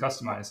 so you can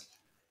customize.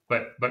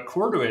 But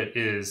core to it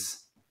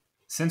is,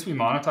 since we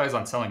monetize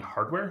on selling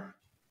hardware,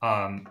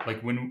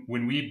 like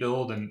when we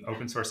build an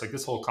open source, like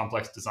this whole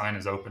complex design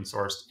is open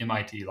sourced,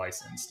 MIT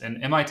licensed.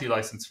 And MIT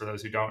license, for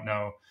those who don't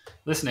know,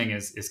 listening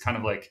is kind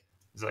of like,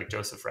 is like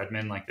Joseph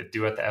Redman, like the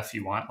do what the F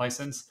you want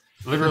license.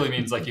 It literally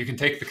means like you can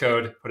take the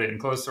code, put it in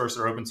closed source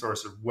or open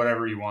source or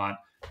whatever you want.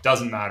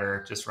 Doesn't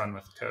matter, just run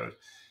with the code.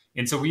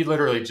 And so we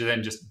literally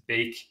then just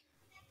bake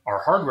our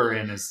hardware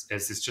in as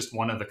it's just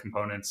one of the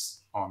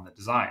components on the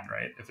design,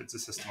 right? If it's a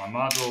system on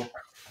module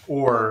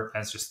or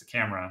as just the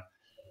camera.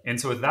 And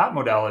so with that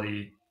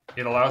modality,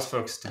 it allows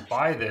folks to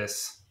buy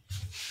this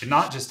and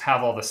not just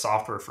have all the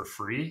software for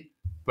free,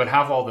 but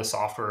have all the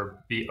software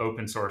be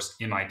open source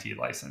MIT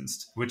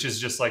licensed, which is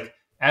just like,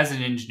 as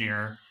an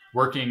engineer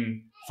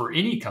working for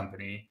any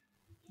company,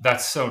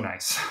 that's so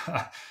nice.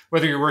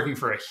 Whether you're working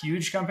for a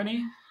huge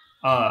company,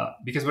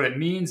 because what it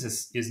means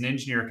is an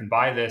engineer can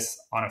buy this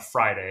on a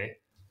Friday,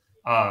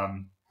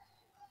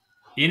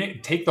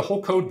 take the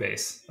whole code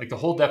base, like the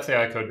whole Depth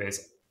AI code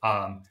base,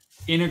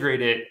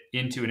 integrate it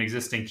into an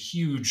existing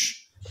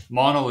huge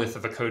monolith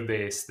of a code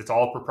base that's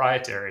all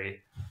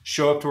proprietary,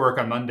 show up to work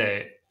on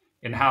Monday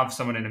and have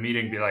someone in a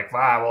meeting be like,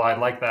 wow, well, I'd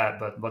like that,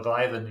 but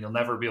Ivan, you'll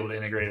never be able to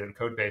integrate it in a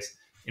code base,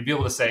 and be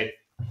able to say,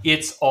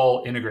 it's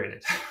all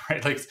integrated,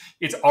 right? Like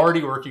it's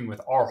already working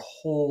with our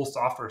whole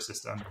software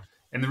system.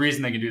 And the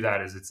reason they can do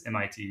that is it's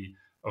MIT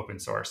open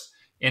source.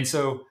 And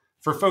so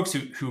for folks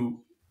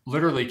who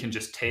literally can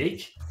just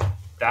take,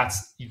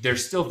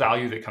 there's still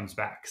value that comes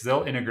back, because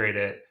they'll integrate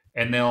it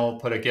and they'll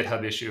put a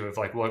GitHub issue of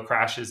like, well, it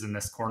crashes in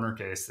this corner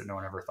case that no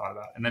one ever thought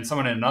about. And then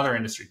someone in another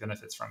industry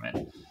benefits from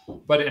it.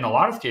 But in a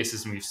lot of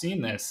cases, and we've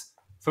seen this,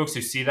 folks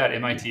who see that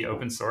MIT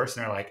open source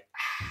and they're like,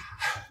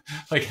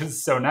 like, this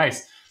is so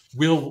nice,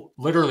 will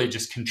literally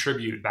just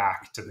contribute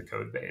back to the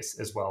code base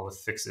as well with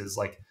fixes.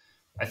 Like,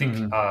 I think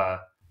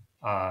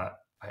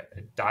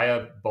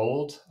Dia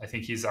Bold, I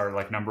think he's our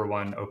like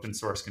 #1 open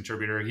source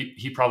contributor.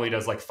 He probably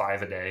does like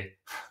 5 a day,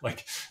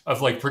 like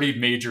of like pretty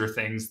major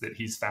things that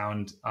he's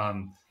found.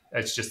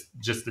 It's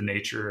just the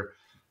nature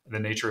the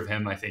nature of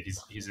him, I think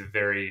he's a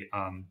very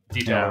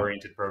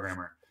detail-oriented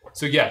programmer.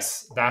 So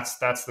yes,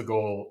 that's the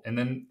goal. And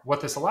then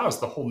what this allows,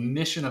 the whole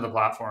mission of the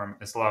platform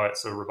is to allow it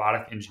so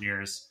robotic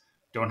engineers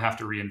don't have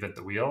to reinvent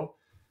the wheel.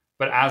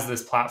 But as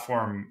this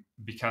platform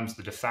becomes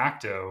the de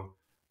facto,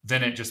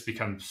 then it just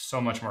becomes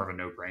so much more of a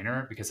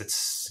no-brainer because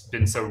it's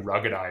been so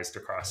ruggedized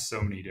across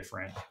so many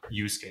different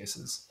use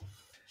cases.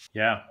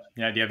 Yeah.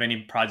 Do you have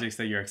any projects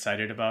that you're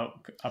excited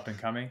about up and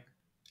coming?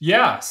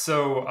 Yeah,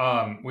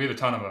 so we have a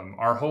ton of them.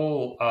 Our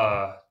whole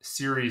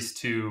Series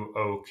 2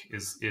 Oak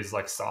is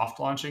like soft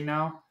launching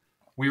now.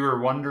 We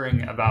were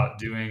wondering about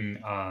doing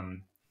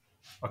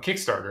a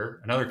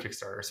Kickstarter, another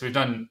Kickstarter. So we've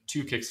done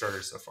 2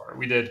 Kickstarters so far.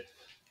 We did,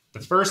 the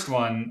first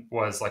one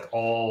was like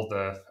all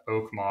the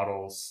Oak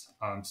models.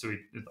 So we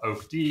did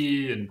Oak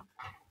D and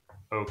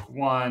Oak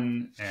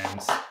 1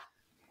 and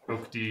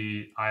Oak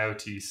D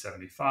IoT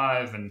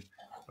 75 and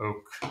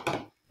Oak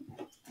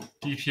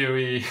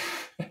DPoE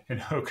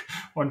and Oak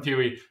 1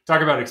 PoE.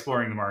 Talk about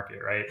exploring the market,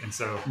 right? And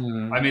so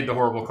I made the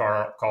horrible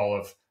call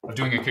of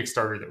doing a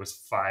Kickstarter that was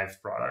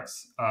 5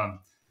 products.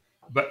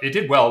 But it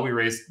did well. We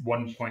raised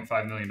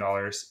 $1.5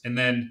 million. And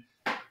then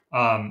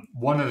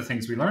one of the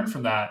things we learned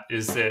from that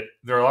is that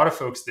there are a lot of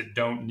folks that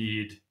don't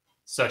need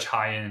such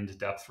high-end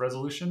depth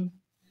resolution.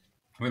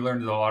 We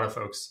learned that a lot of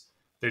folks,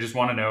 they just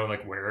want to know,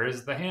 like, where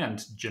is the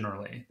hand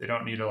generally? They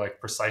don't need to like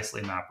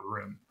precisely map a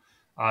room.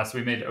 So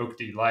we made Oak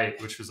D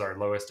Lite, which was our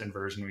lowest end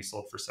version. We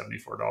sold for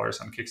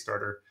 $74 on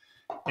Kickstarter.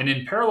 And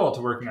in parallel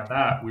to working on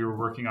that, we were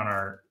working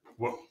on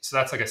so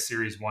that's like a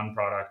Series 1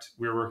 product.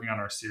 We were working on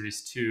our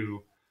Series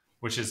 2,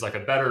 which is like a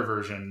better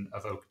version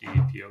of Oak D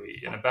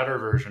PoE and a better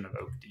version of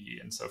Oak D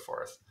and so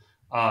forth.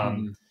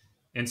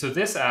 And so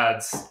this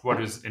adds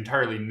what is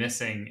entirely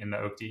missing in the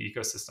Oak D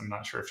ecosystem. I'm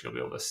not sure if you'll be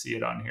able to see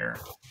it on here,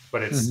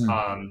 but it's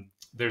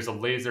there's a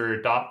laser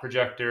dot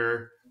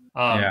projector.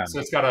 So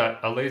it's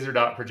got a laser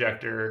dot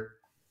projector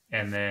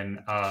and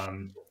then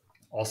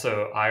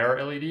also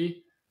IR LED.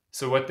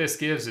 So what this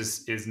gives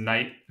is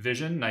night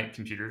vision, night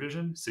computer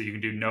vision. So you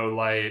can do no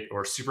light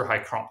or super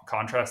high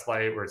contrast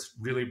light where it's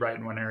really bright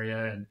in one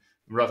area and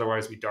would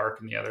otherwise be dark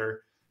in the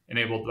other,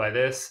 enabled by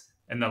this.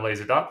 And the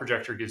laser dot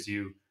projector gives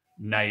you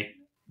night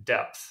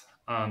depth.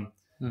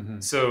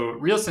 So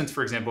RealSense,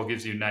 for example,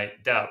 gives you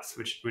night depth,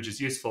 which is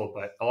useful,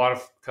 but a lot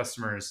of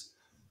customers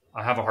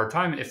have a hard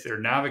time if they're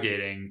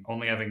navigating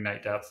only having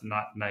night depth,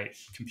 not night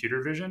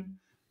computer vision,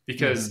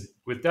 because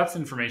with depth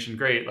information,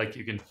 great, like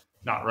you can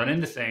not run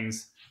into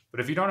things, but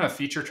if you don't have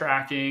feature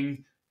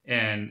tracking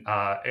and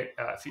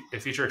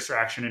feature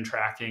extraction and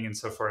tracking and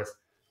so forth,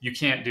 you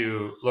can't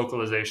do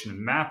localization and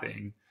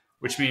mapping,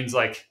 which means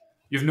like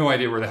you have no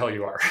idea where the hell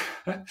you are.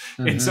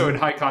 And so in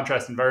high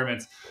contrast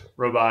environments,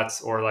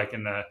 robots, or like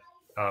in the,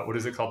 what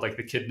is it called? Like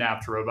the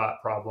kidnapped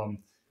robot problem,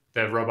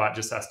 the robot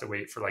just has to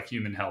wait for like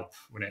human help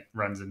when it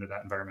runs into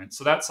that environment.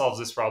 So that solves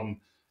this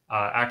problem.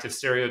 Active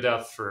stereo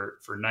depth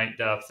for night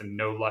depth and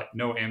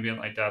no ambient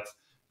light depth,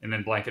 and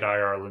then blanket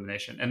IR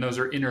illumination. And those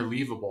are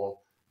interleavable.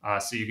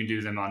 So you can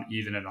do them on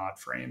even and odd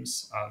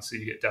frames. So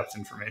you get depth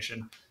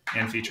information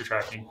and feature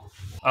tracking.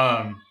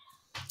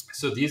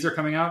 So these are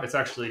coming out. It's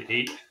actually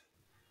 8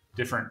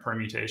 different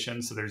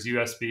permutations. So there's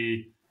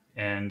USB,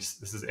 and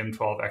this is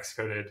M12 X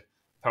coded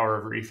power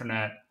over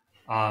Ethernet.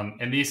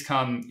 And these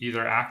come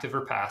either active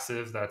or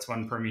passive. That's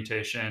one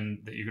permutation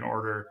that you can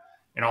order.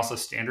 And also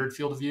standard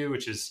field of view,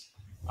 which is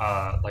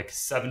like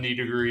 70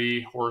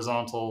 degree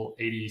horizontal,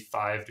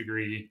 85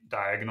 degree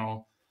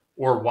diagonal,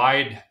 or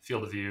wide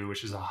field of view,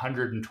 which is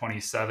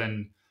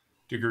 127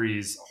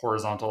 degrees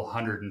horizontal,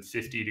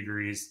 150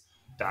 degrees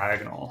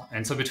diagonal.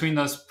 And so between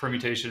those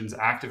permutations,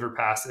 active or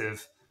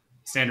passive,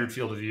 standard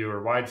field of view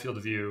or wide field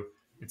of view,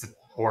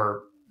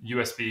 or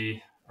USB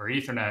or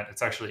Ethernet,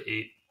 it's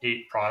actually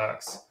eight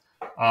products.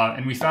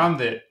 And we found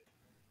that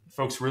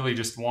folks really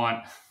just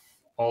want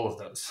all of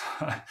those.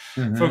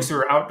 Folks who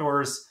are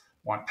outdoors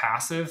want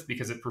passive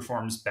because it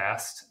performs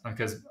best,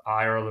 because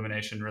IR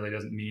illumination really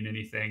doesn't mean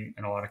anything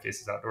in a lot of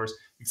cases outdoors,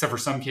 except for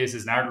some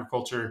cases in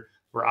agriculture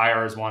where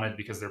IR is wanted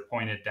because they're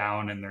pointed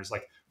down and there's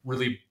like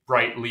really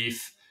bright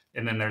leaf,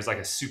 and then there's like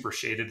a super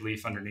shaded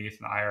leaf underneath,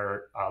 and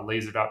IR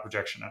laser dot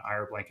projection and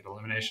IR blanket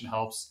illumination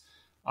helps.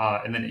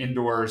 And then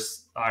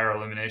indoors, IR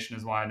illumination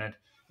is wanted.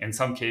 In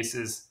some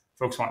cases,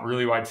 folks want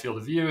really wide field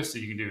of view, so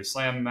you can do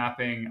SLAM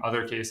mapping.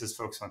 Other cases,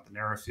 folks want the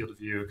narrow field of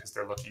view because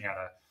they're looking at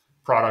a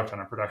product on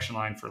a production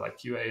line for like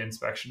QA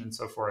inspection and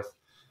so forth.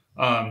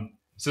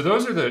 So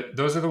those are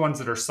the ones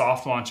that are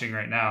soft launching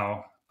right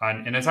now,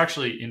 and it's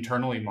actually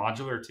internally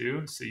modular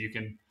too. So you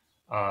can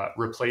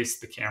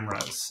replace the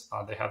cameras.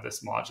 They have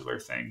this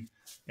modular thing,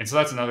 and so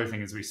that's another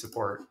thing is we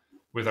support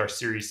with our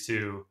Series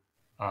 2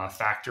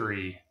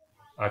 factory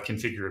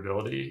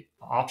configurability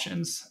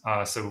options.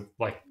 So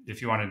like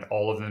if you wanted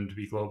all of them to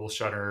be global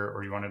shutter,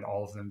 or you wanted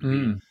all of them to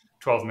be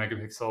 12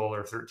 megapixel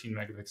or 13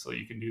 megapixel,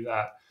 you can do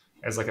that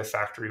as like a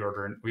factory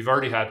order. And we've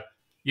already had,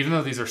 even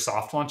though these are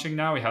soft launching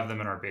now, we have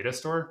them in our beta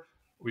store.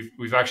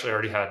 We've actually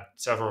already had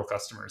several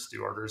customers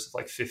do orders of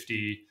like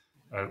 50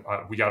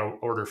 We got an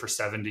order for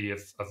 70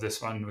 of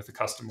this one with a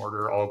custom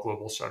order, all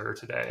global shutter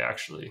today,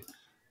 actually.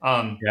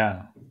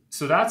 Yeah.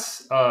 So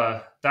that's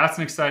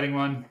an exciting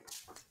one.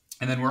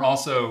 And then we're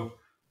also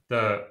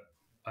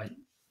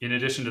in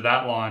addition to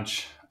that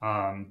launch,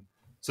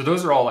 so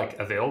those are all like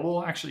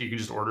available. Actually, you can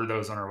just order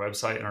those on our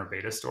website in our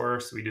beta store.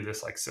 So we do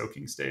this like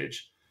soaking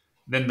stage.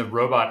 Then the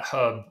Robot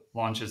Hub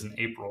launches in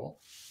April,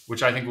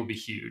 which I think will be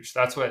huge.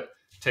 That's what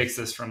takes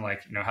this from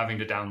like, having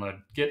to download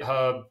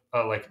GitHub,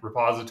 like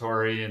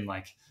repository and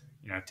like,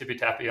 tippy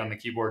tappy on the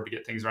keyboard to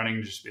get things running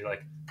and just be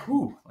like,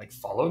 ooh, like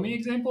follow me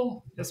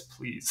example. Yes,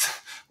 please.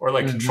 Or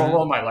like control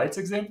all my lights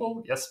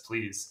example. Yes,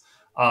 please.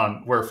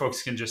 Where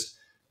folks can just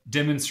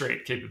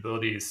demonstrate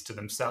capabilities to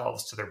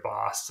themselves, to their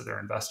boss, to their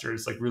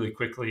investors, like really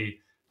quickly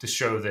to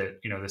show that,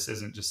 this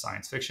isn't just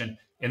science fiction.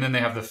 And then they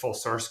have the full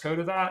source code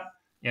of that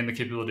and the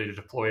capability to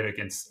deploy it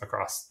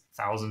across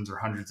thousands or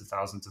hundreds of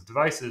thousands of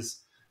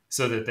devices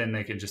so that then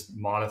they can just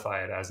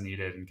modify it as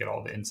needed and get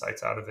all the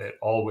insights out of it,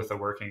 all with a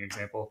working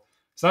example.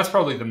 So that's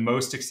probably the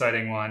most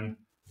exciting one.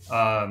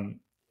 And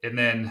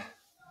then,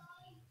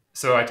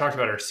 so I talked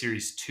about our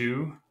series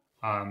 2.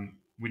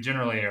 We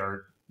generally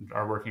are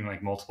working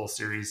like multiple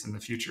series in the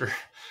future.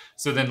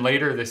 So then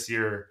later this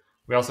year,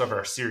 we also have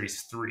our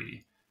series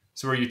 3.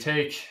 So where you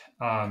take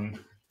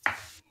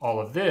all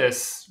of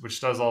this,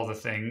 which does all the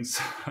things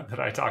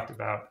that I talked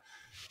about.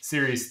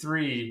 Series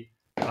 3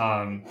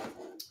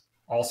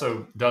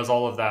 also does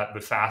all of that,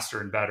 but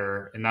faster and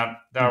better. And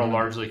that'll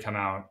largely come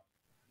out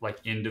like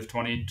end of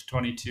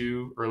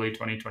 2022, early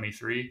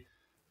 2023.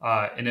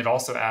 And it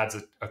also adds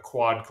a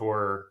quad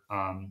core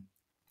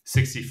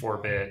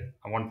 64-bit,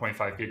 a 1.5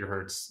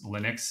 gigahertz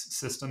Linux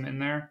system in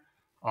there.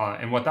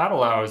 And what that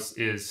allows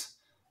is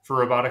for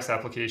robotics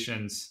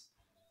applications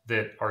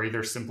that are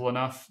either simple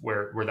enough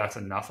where that's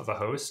enough of a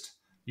host,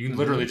 you can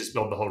literally just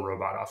build the whole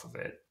robot off of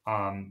it.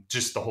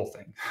 Just the whole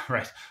thing,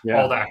 right?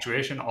 Yeah. All the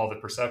actuation, all the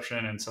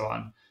perception, and so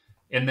on.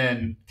 And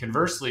then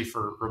conversely,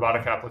 for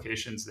robotic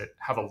applications that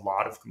have a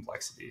lot of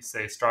complexity,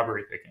 say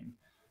strawberry picking,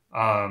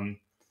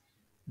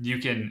 you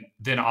can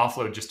then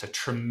offload just a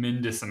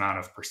tremendous amount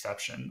of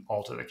perception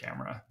all to the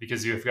camera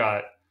because you've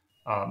got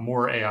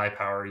more AI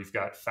power, you've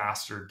got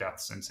faster depth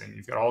sensing,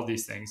 you've got all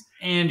these things,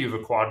 and you have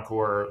a quad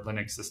core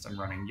Linux system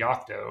running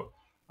Yocto.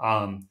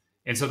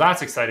 And so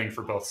that's exciting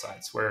for both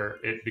sides, where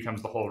it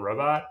becomes the whole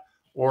robot,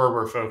 or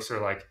where folks are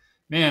like,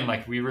 man,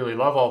 like we really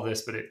love all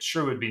this, but it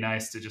sure would be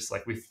nice to just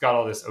like, we've got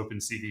all this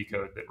OpenCV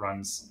code that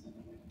runs,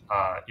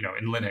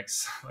 in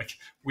Linux. Like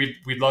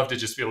we'd love to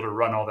just be able to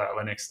run all that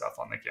Linux stuff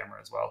on the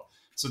camera as well.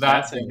 So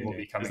that thing will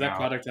be coming out. Does that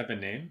product have a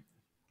name?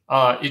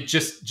 It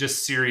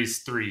just Series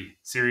 3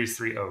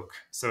 Oak.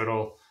 So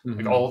it'll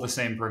like all the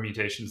same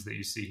permutations that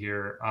you see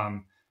here.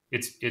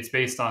 It's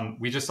based on,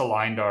 we just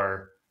aligned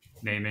our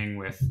naming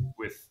with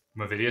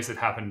Movidius. It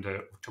happened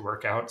to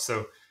work out.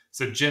 So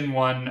Gen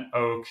 1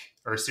 Oak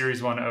or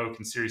Series 1 Oak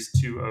and Series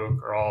 2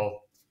 Oak are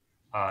all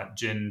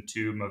Gen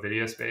 2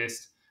 Movidius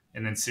based.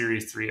 And then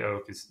Series 3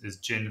 Oak is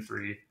Gen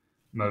 3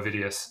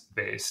 Movidius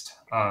based.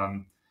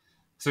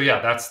 So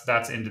yeah,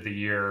 that's into the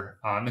year.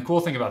 And the cool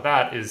thing about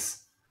that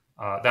is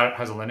that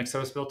has a Linux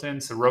host built in.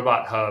 So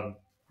Robot Hub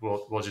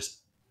will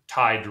just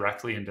tie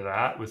directly into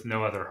that with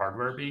no other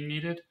hardware being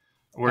needed.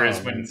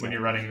 Whereas when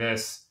you're running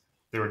this,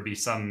 there would be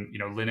some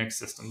Linux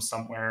system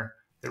somewhere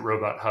that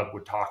Robot Hub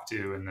would talk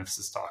to, and this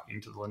is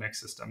talking to the Linux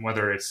system,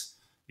 whether it's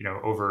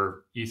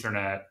over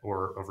Ethernet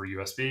or over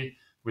USB.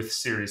 With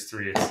Series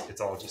 3,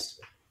 it's all just,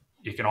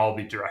 it can all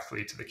be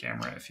directly to the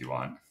camera if you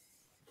want.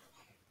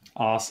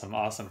 Awesome.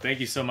 Thank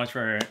you so much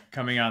for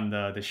coming on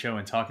the show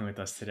and talking with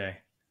us today.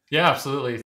 Yeah, absolutely.